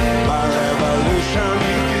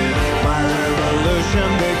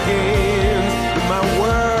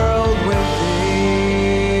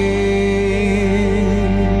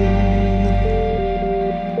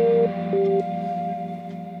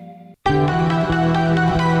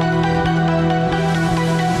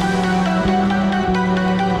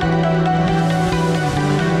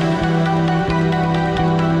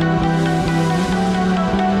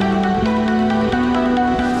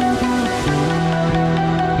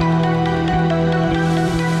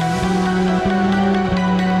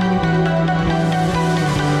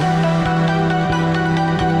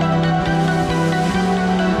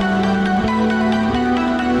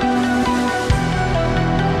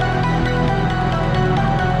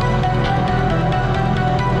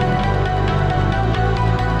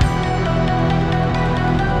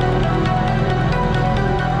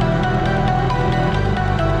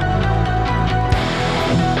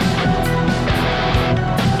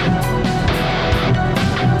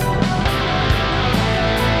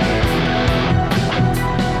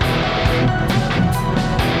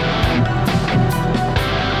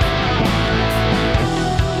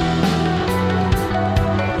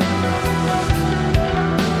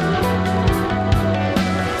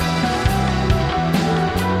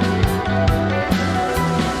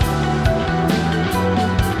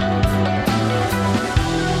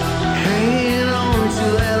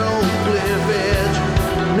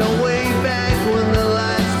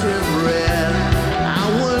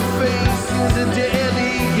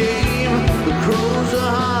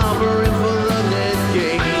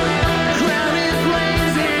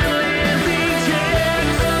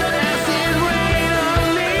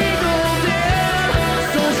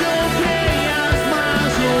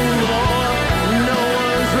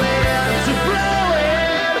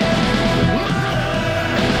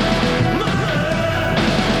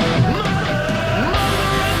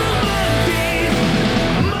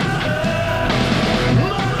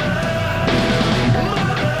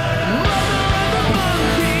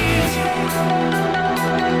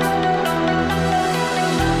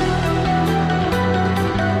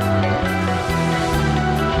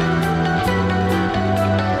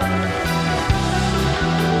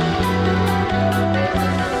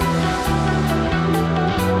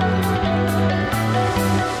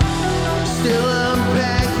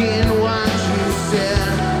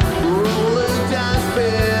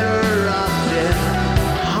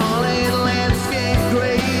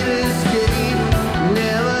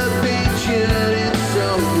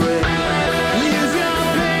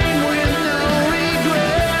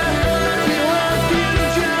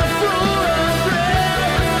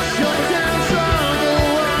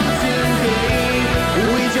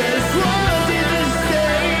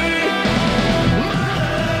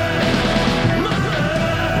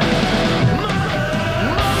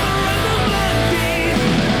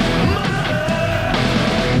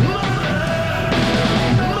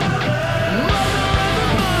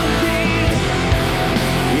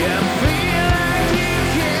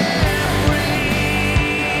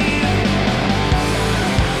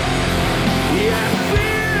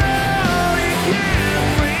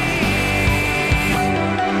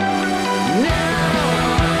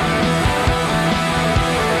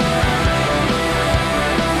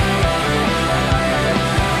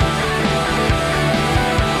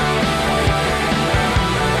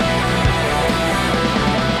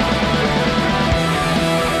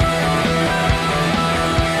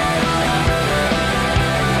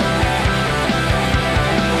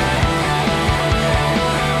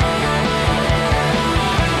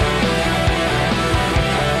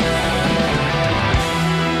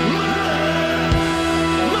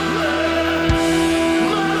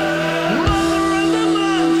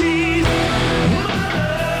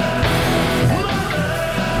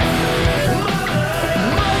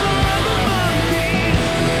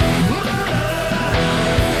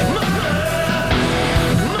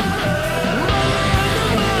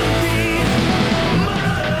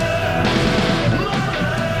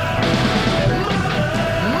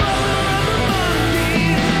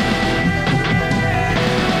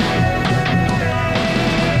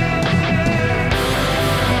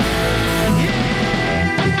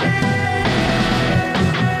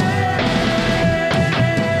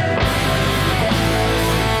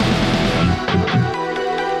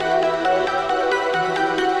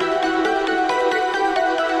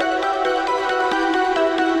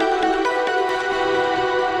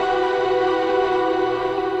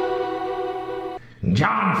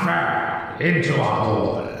John fell into a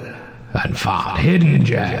hole and found hidden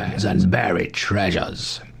gems and buried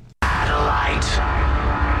treasures. Satellite,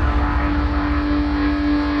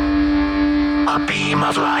 a beam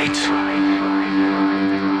of light,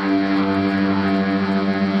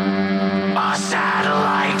 a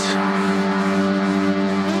satellite,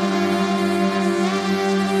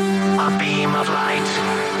 a beam of light.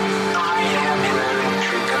 I am an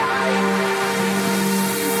electric eye.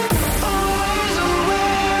 Always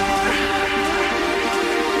aware,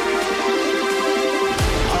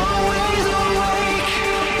 always awake.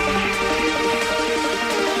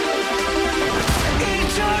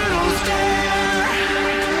 Eternal stare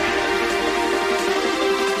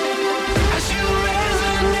as you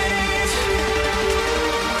resonate.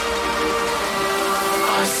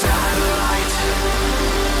 A satellite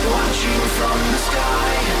watching from the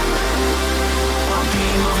sky, a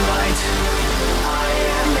beam of light. I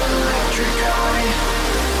am electric eye.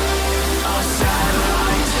 A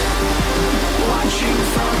satellite watching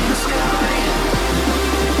from the sky,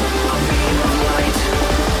 a beam of light.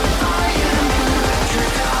 I am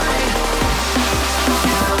electric eye.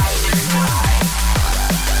 Electric eye.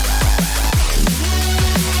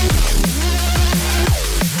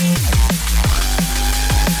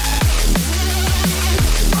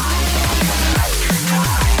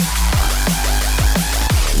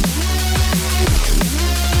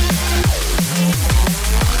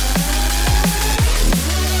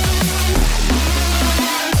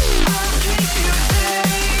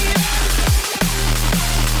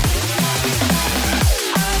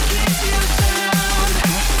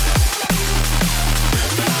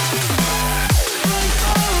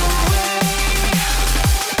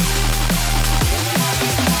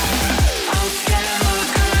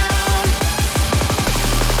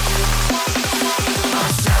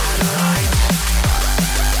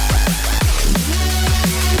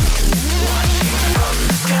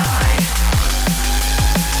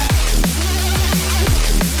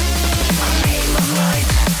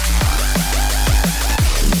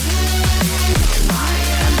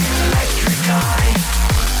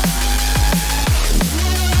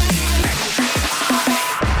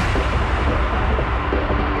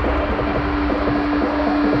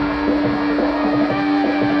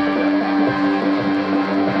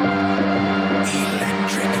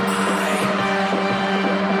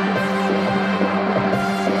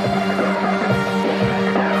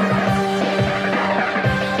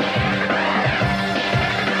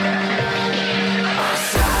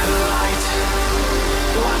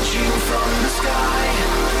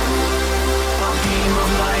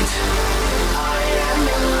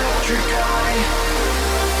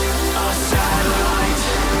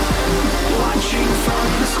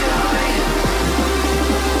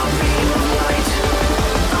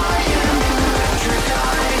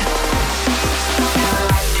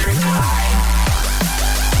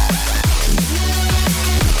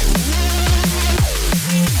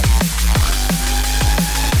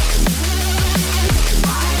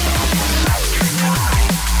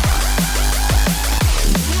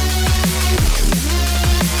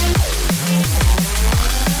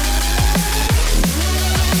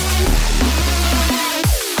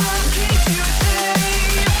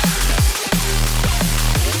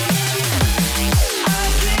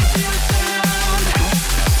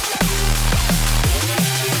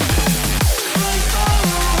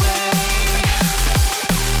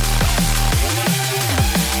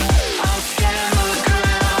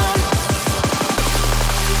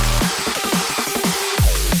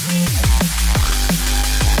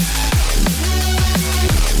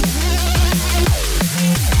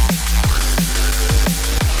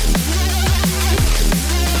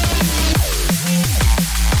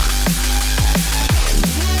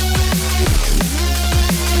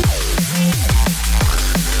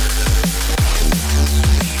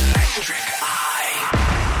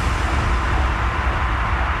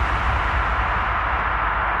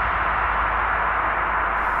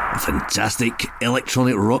 Fantastic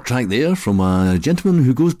electronic rock track there from a gentleman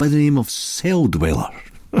who goes by the name of Cell Dweller.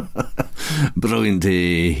 Brilliant.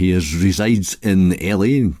 He resides in LA,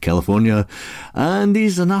 in California, and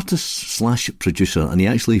he's an artist / producer, and he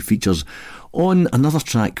actually features on another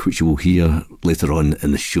track which you will hear later on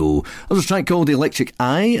in the show. There's a track called Electric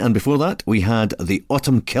Eye, and before that we had the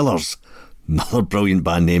Autumn Killers, another brilliant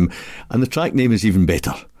band name, and the track name is even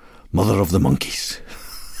better, Mother of the Monkeys.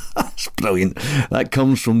 That's brilliant. That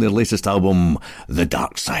comes from their latest album, The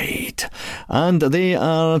Dark Side. And they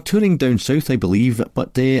are touring down south, I believe,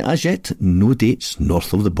 but as yet, no dates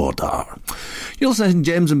north of the border. You're listening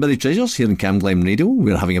to Gems and Buried Treasures here in Camglen Radio.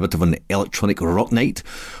 We're having a bit of an electronic rock night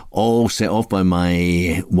all set off by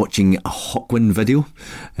my watching a Hawkwind video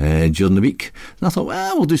during the week. And I thought,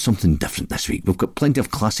 well, we'll do something different this week. We've got plenty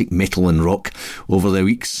of classic metal and rock over the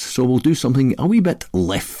weeks, so we'll do something a wee bit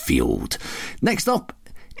left field. Next up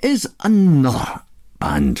is another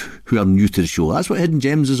band who are new to the show. That's what Hidden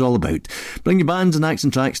Gems is all about. Bring you bands and acts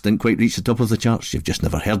and tracks didn't quite reach the top of the charts you've just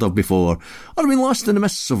never heard of before, or been lost in the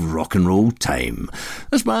mists of rock and roll time.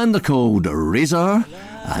 This band are called Razor,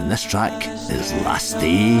 and this track is Last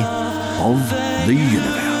Day of the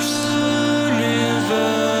Universe.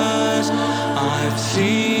 I've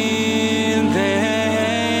seen the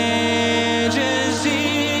ages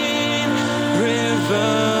in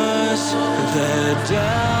reverse, the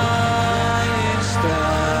dying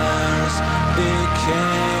stars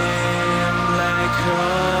became black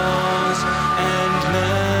holes and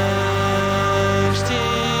merged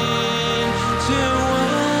into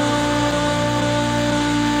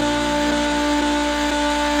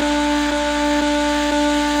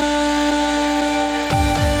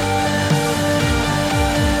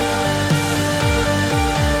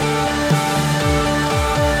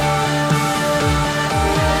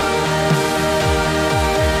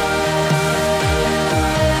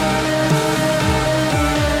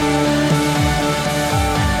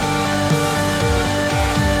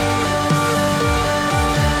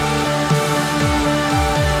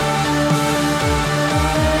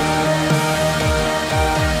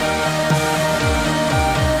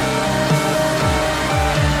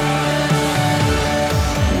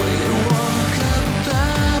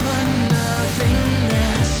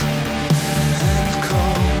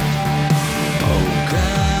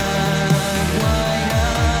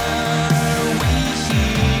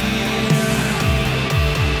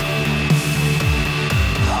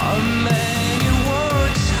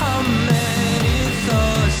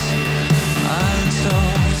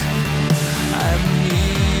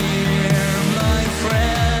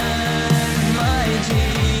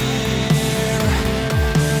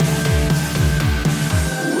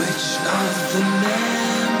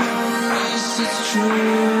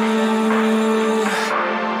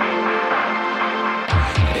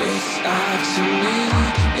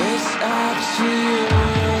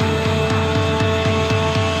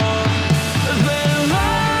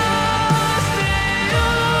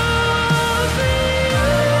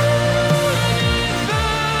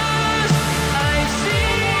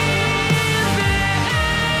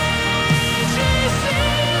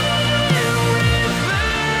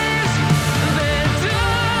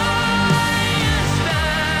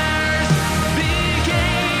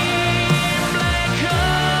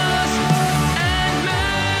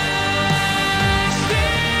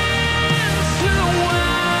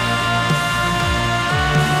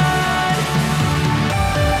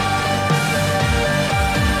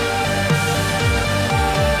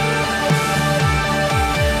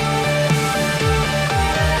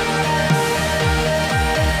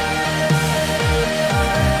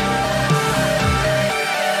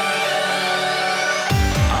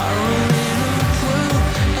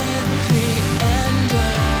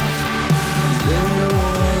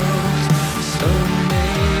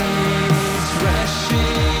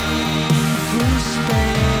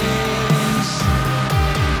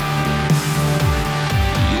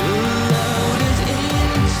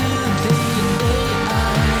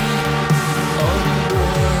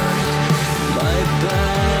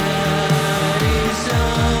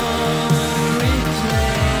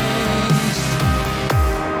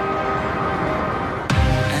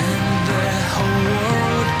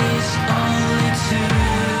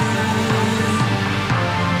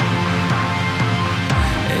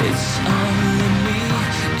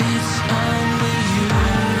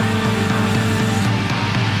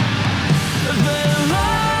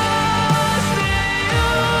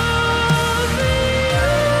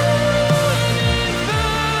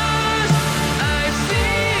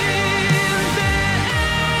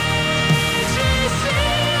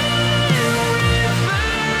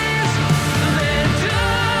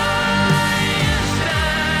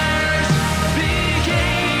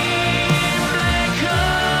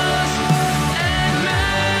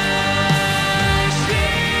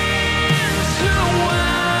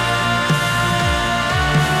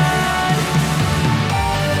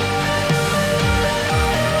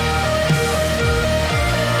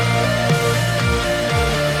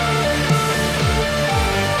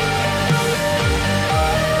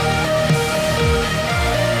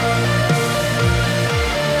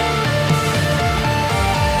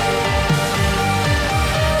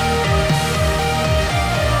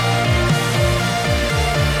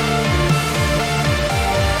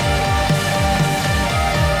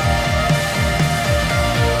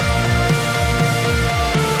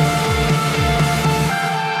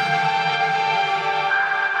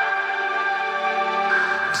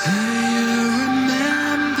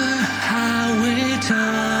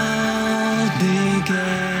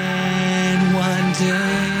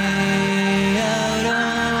day out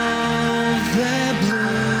of the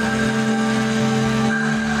blue,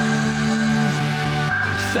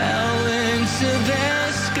 fell into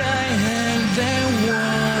the sky and there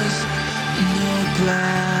was no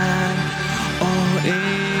plan. Oh,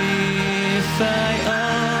 if I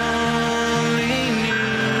only knew.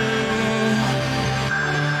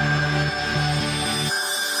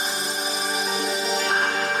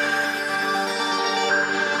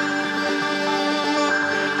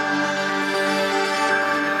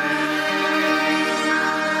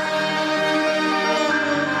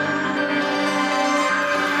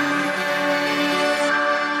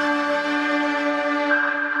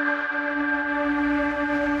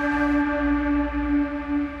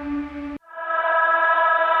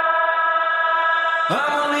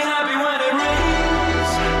 I'm only happy when it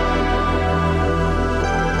rains.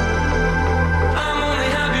 I'm only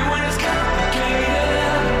happy when it's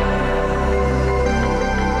complicated.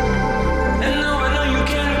 And though I know you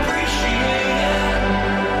can appreciate it,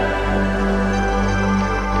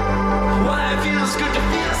 why it feels good to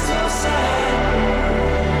feel so sad.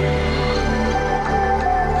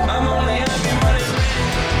 I'm only happy when it rains.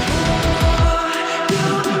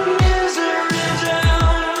 Misery down.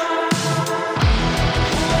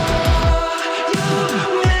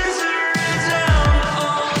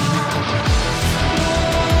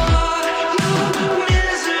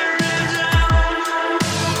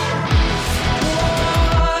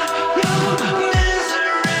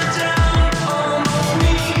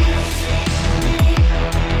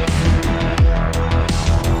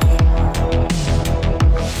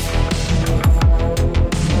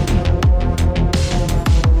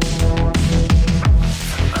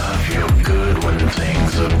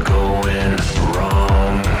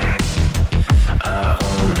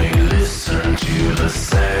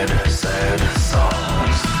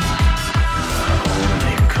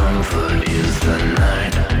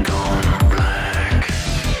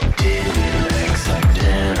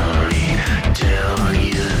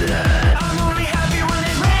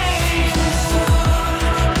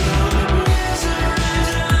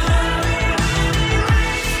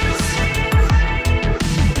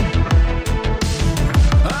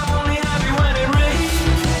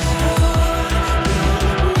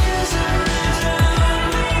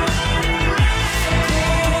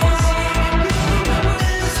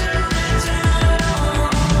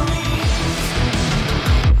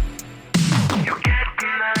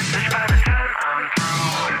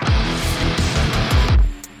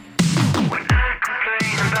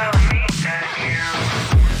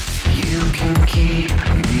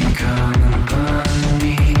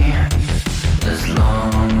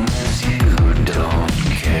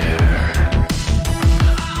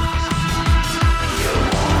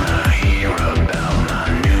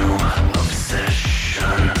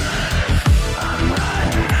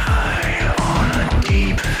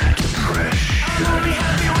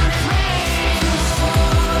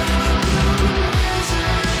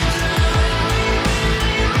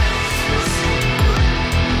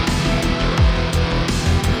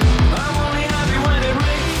 I'm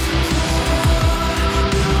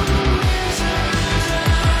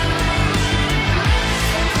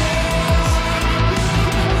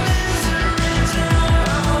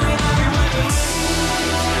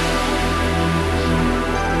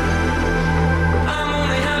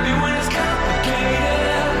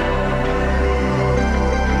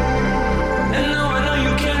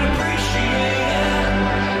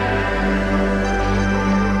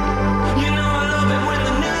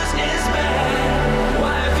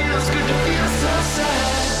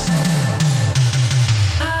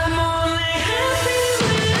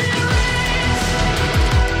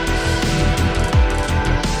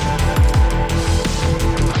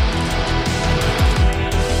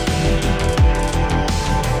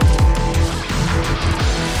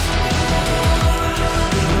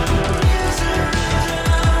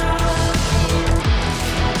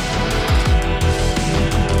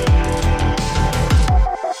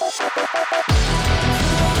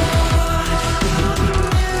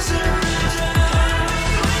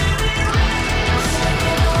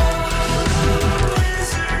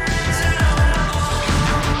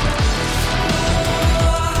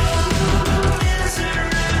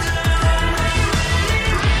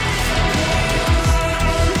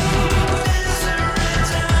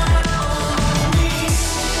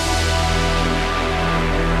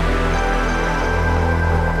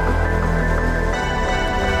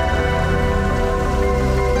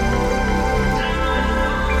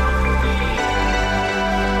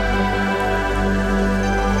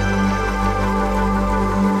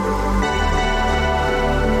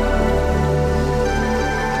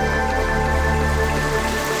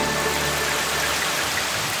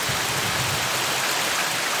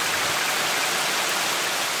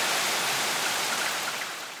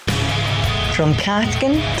From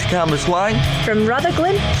Cathkin to Cambuslang, from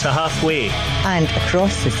Rutherglen to Halfway, and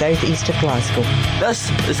across the southeast of Glasgow.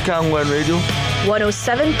 This is Camglen Radio,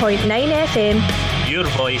 107.9 FM. Your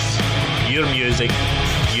voice, your music,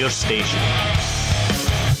 your station.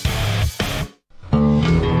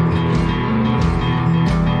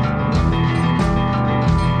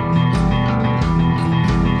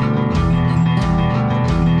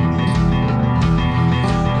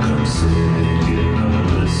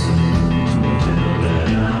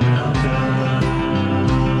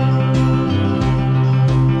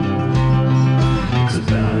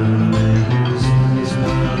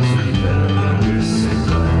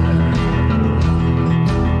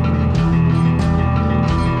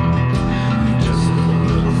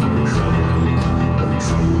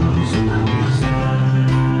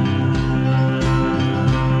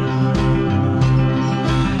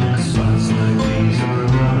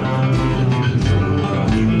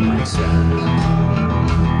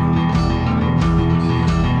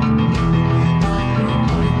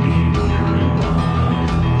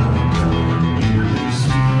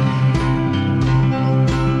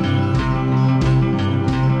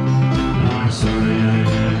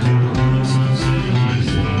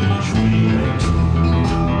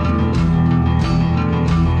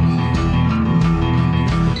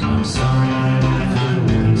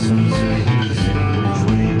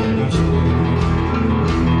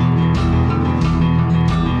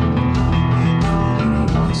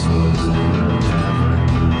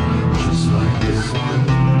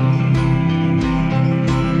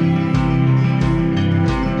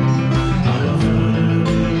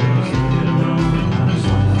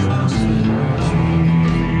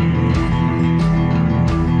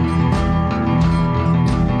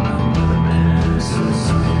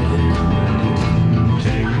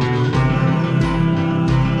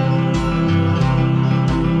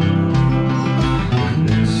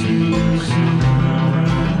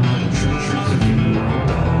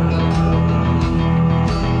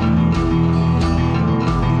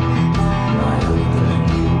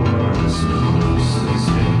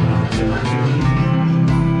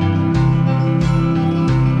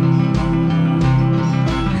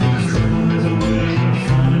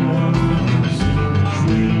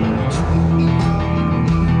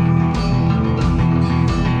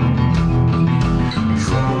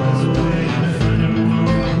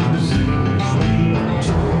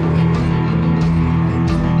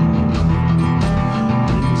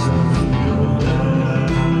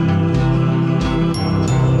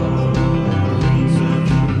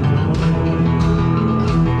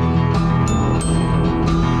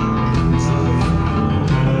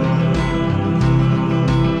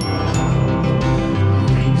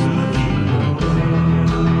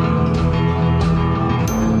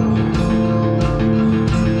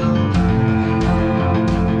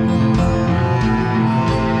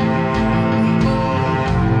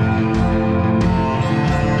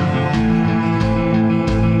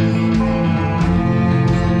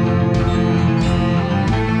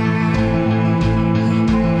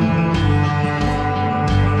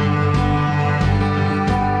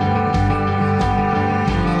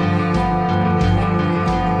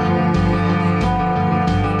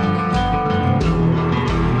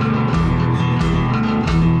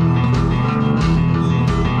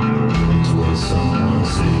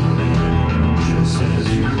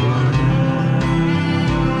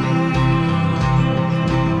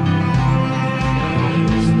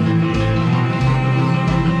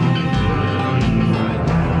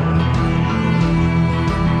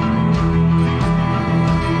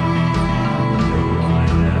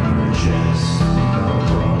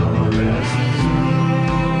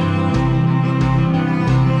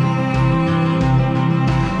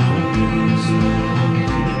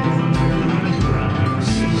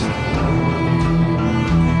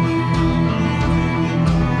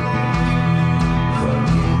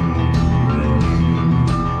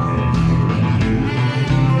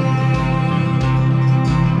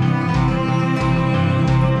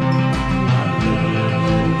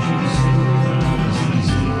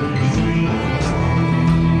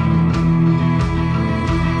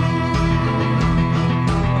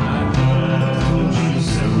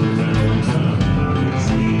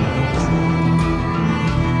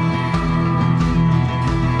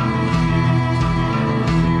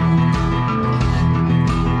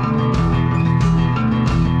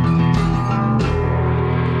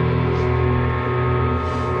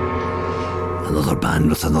 band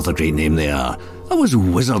with another great name there. That was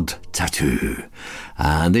Wizard Tattoo,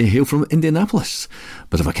 and they hail from Indianapolis.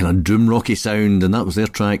 Bit of a kind of doom rocky sound, and that was their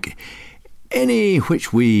track Any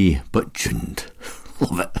Which Way But Tuned.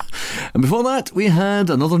 Love it. And before that, we had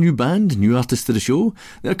another new band, new artist to the show.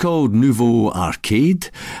 They're called Nouveau Arcade,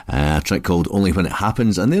 a track called Only When It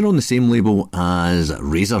Happens, and they're on the same label as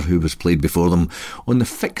Razor, who was played before them on the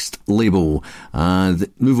Fixed label. The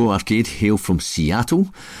Nouveau Arcade hail from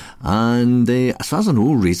Seattle, and as far as I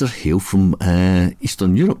know, Razor hail from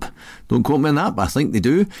Eastern Europe. Don't quote me on that, but I think they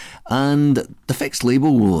do. And the Fixed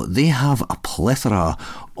label, they have a plethora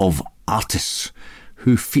of artists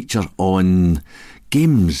who feature on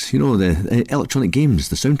games, you know, the electronic games,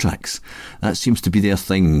 the soundtracks. That seems to be their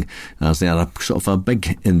thing, as they are sort of a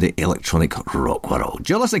big in the electronic rock world.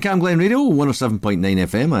 You're listening to Cam Glen Radio, 107.9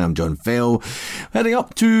 FM. I am John Fell, heading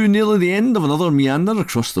up to nearly the end of another meander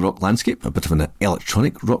across the rock landscape, a bit of an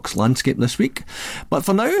electronic rock landscape this week. But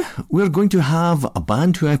for now, we're going to have a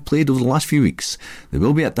band who I've played over the last few weeks. They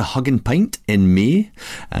will be at the Hug and Pint in May.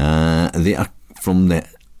 They are from the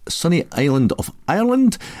sunny island of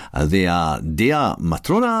Ireland. They are Dea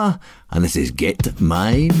Matrona, and this is Get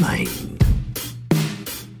My Mind.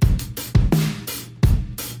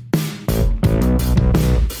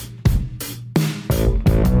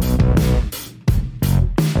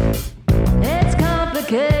 It's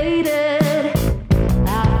complicated,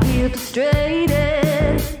 I feel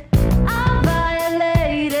frustrated, I'm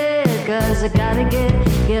violated, 'cause I gotta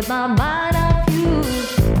get my mind off you.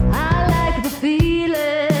 I like the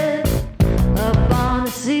feeling up on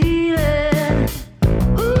the ceiling.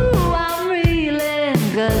 Ooh, I'm reeling,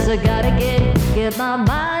 'cause I gotta get my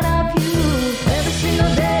mind off you. Every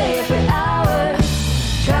single day, every hour,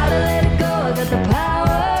 try to let it go, get the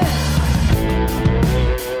power.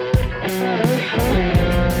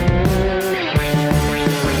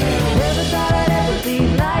 Never thought I'd ever be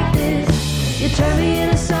like this. You turn me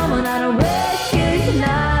into someone I don't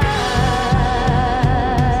recognize.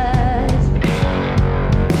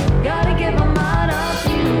 Gotta get my mind off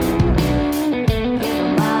you. Get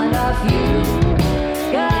my mind off you.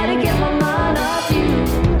 Gotta get my mind off you.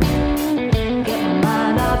 Get my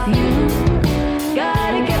mind off you.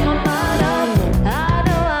 Gotta get my mind off. I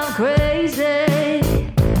know I'm crazy.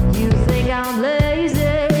 You think I'm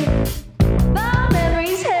lazy. My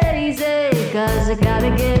memory's hazy. 'Cause I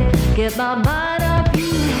gotta get my mind off you.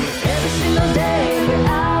 Every single day, every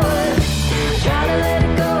hour. Try to let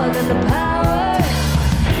it go, I got the power.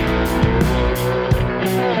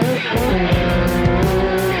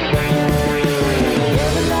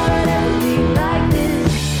 Never thought I'd ever be like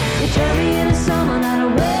this. You turn me into someone I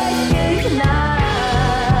don't recognize.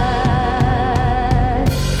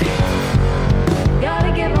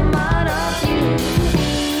 Gotta get my mind off you.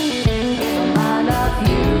 Get my mind off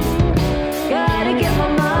you. Gotta get my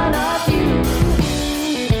mind off you.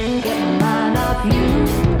 Get my mind off you.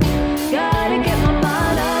 Gotta get my mind off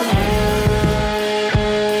you.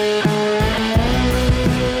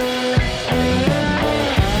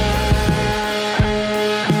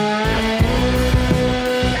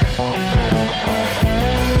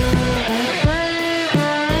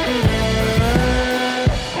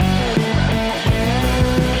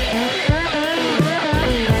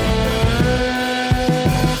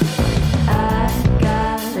 I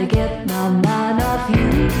gotta get my mind off you.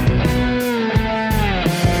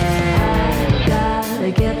 I gotta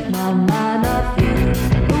get my mind off you.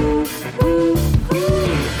 Ooh, ooh, ooh.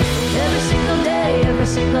 Every single day, every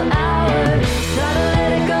single hour. Try to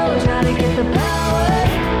let it go, try to get the power.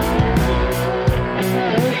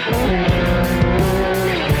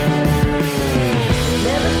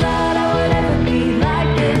 Never thought I would ever be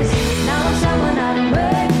like this. Now I'm someone I don't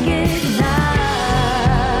recognize.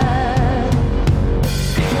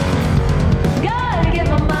 Gotta get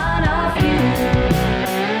my mind off you.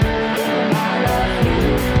 Get my mind off you.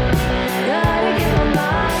 Gotta get my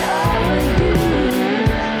mind off of you.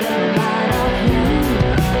 Get my mind off you.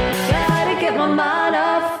 Gotta get my mind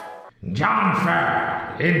off. John fell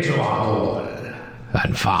into a hole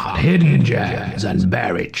and found hidden gems and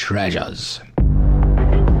buried treasures.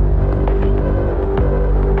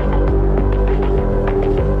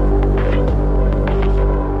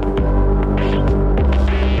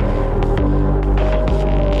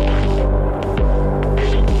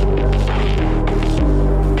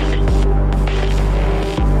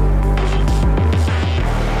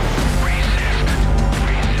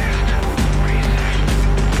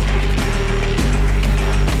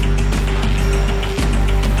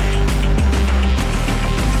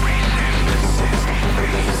 Resist.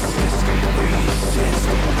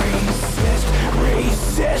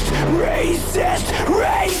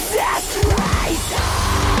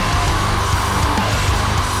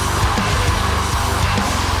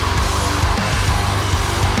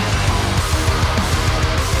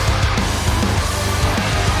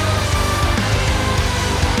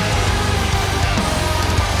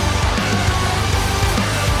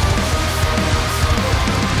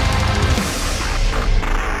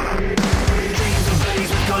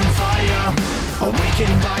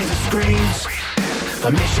 A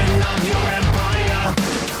mission of your empire,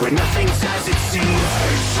 where nothing's as it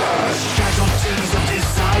seems. Casualties of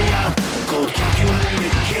desire, cold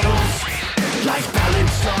calculated kills. Life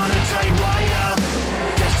balanced on a tight wire,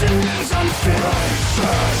 destiny's unfilled.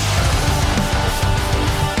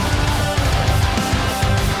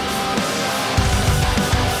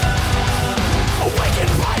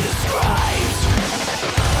 Awakened by the scribes.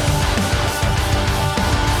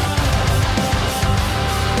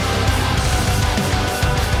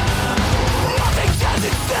 Nothing does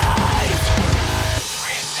it saved.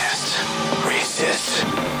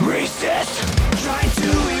 Resist. Try to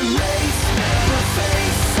erase the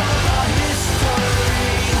face of our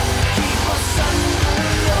history. Keep us under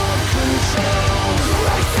your control.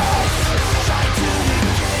 Resist. Try to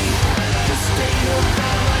negate the state of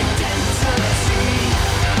our identity.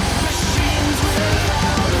 Machines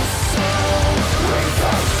without a soul.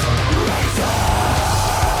 Resist.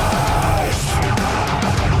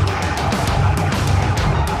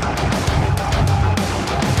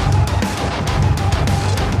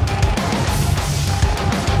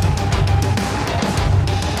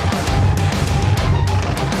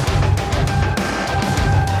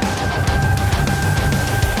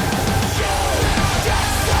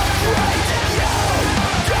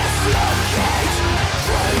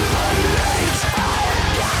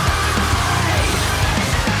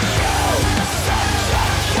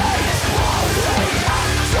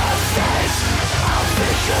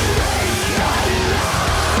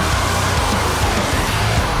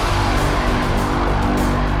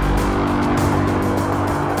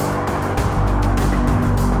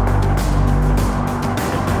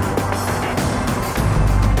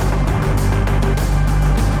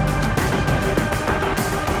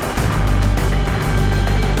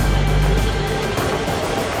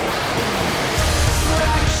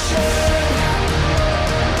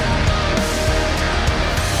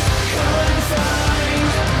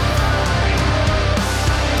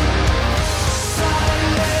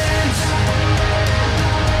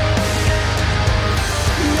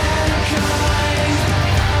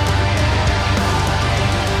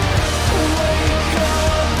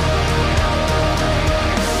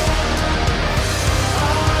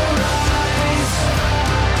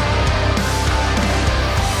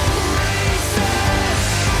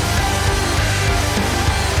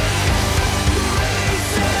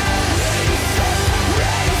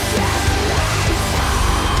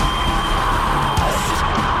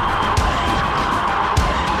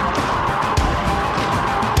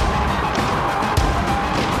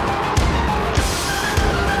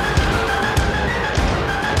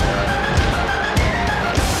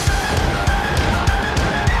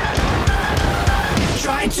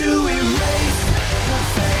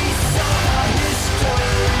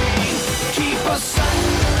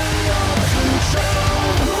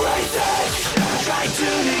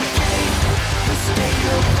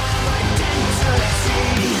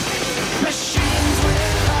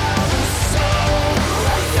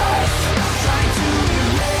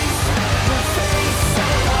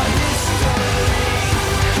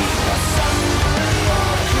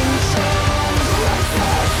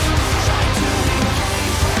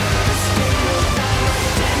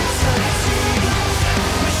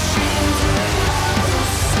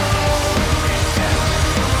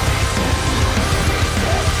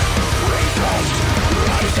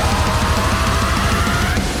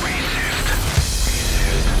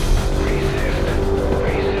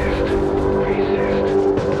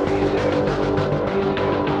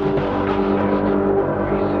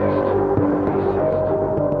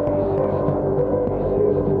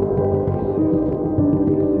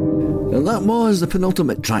 That was the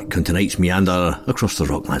penultimate track on tonight's meander across the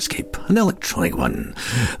rock landscape, an electronic one.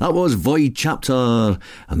 That was Void Chapter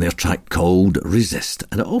and their track called Resist,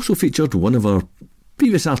 and it also featured one of our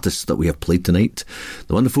previous artists that we have played tonight,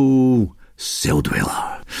 the wonderful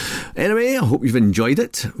Celldweller. Anyway, I hope you've enjoyed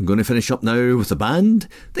it. I'm going to finish up now with the band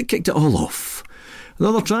that kicked it all off.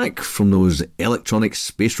 Another track from those electronic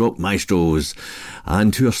space rock maestros,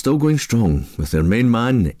 and who are still going strong with their main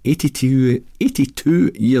man, 82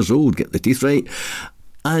 years old, get the teeth right,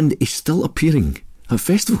 and he's still appearing at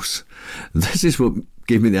festivals. This is what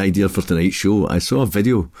gave me the idea for tonight's show. I saw a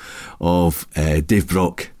video of Dave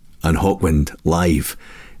Brock and Hawkwind live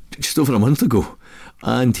just over a month ago,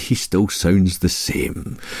 and he still sounds the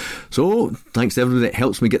same. So thanks to everybody that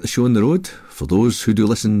helps me get the show on the road. For those who do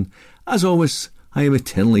listen, as always, I am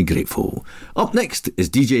eternally grateful. Up next is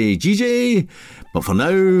DJ GJ, but for now,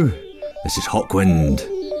 this is Hawkwind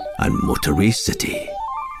and Motorway City.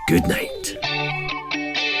 Good night.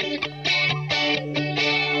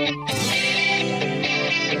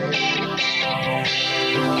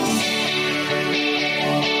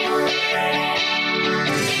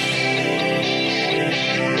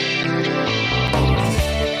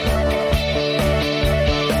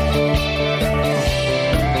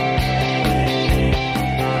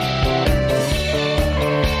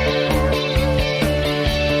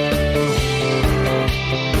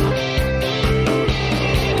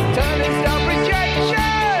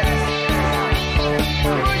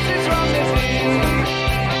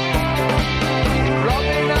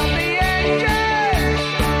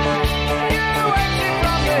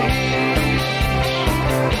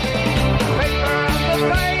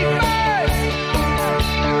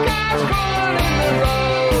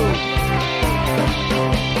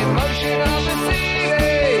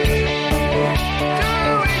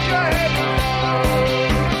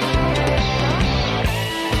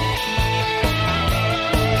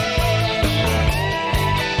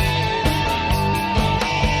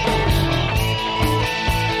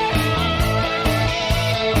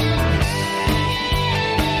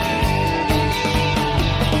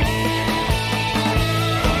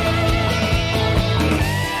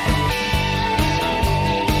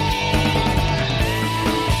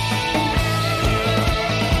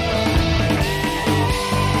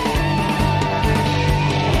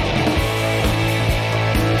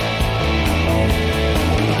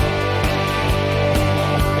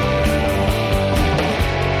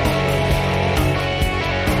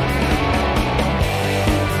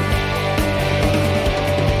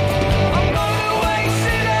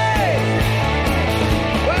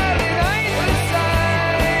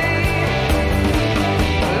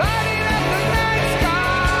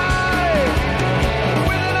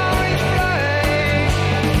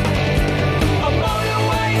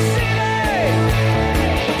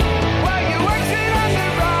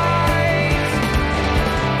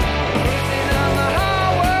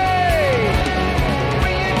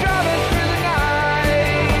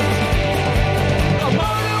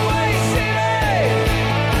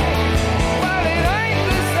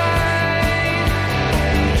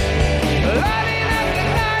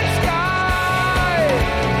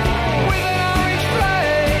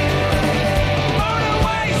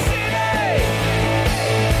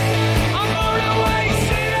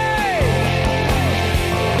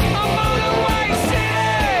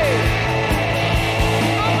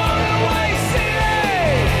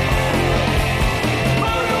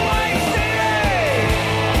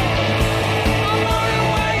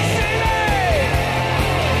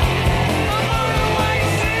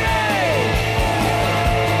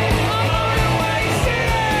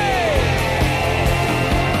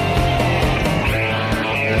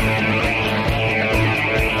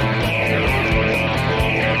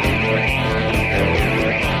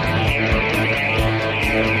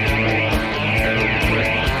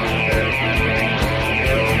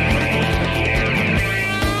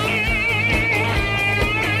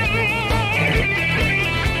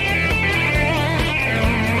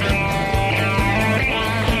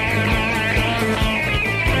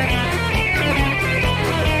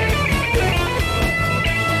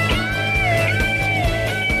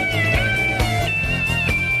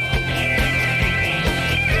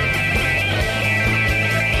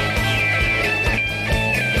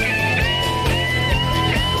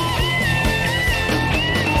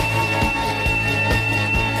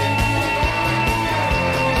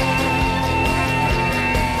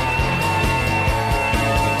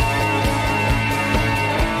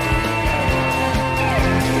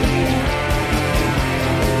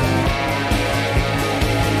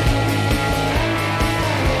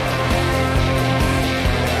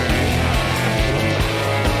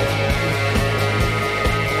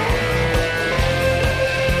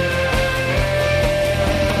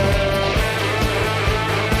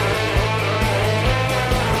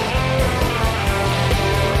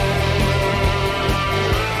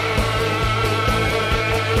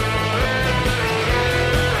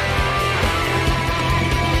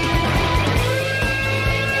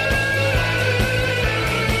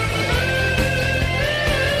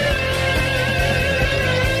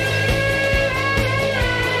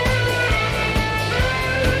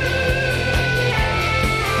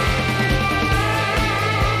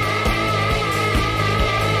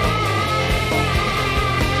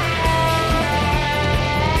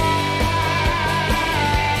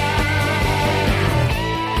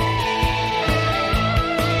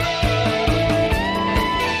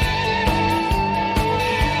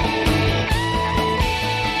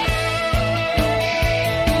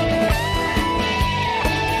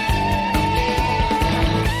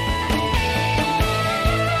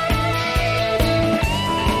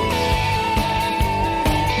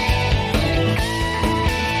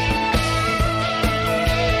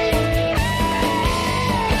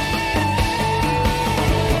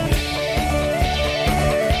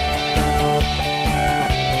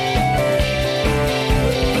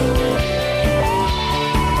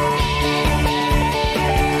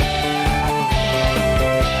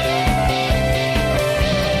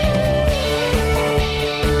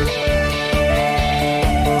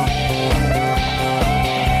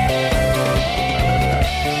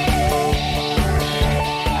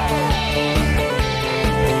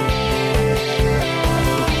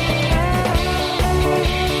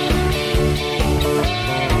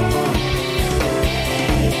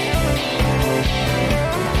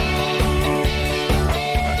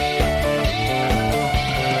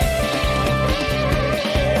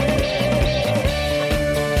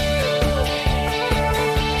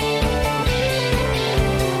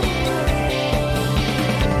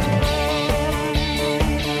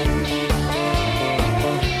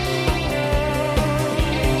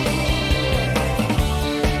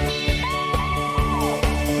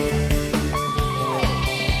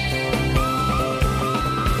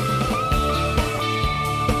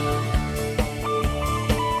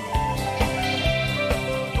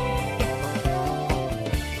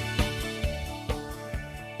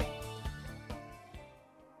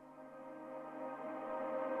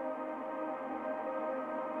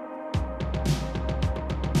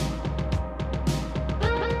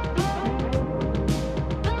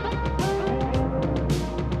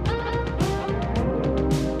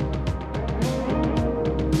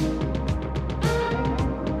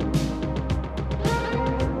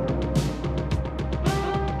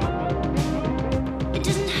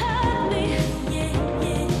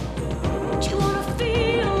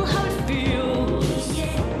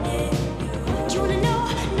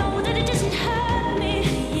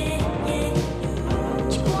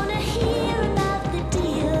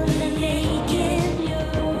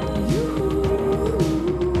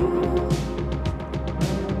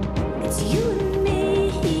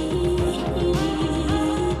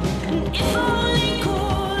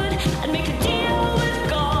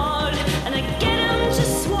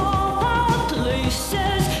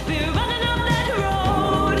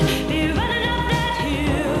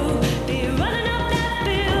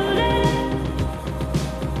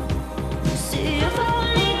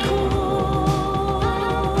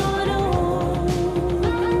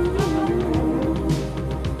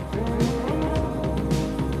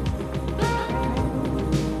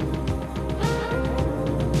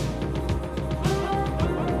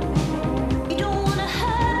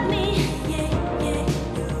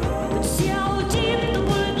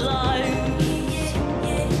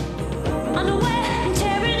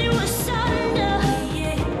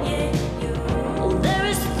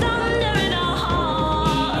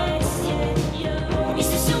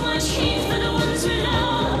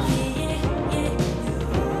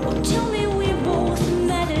 Tell me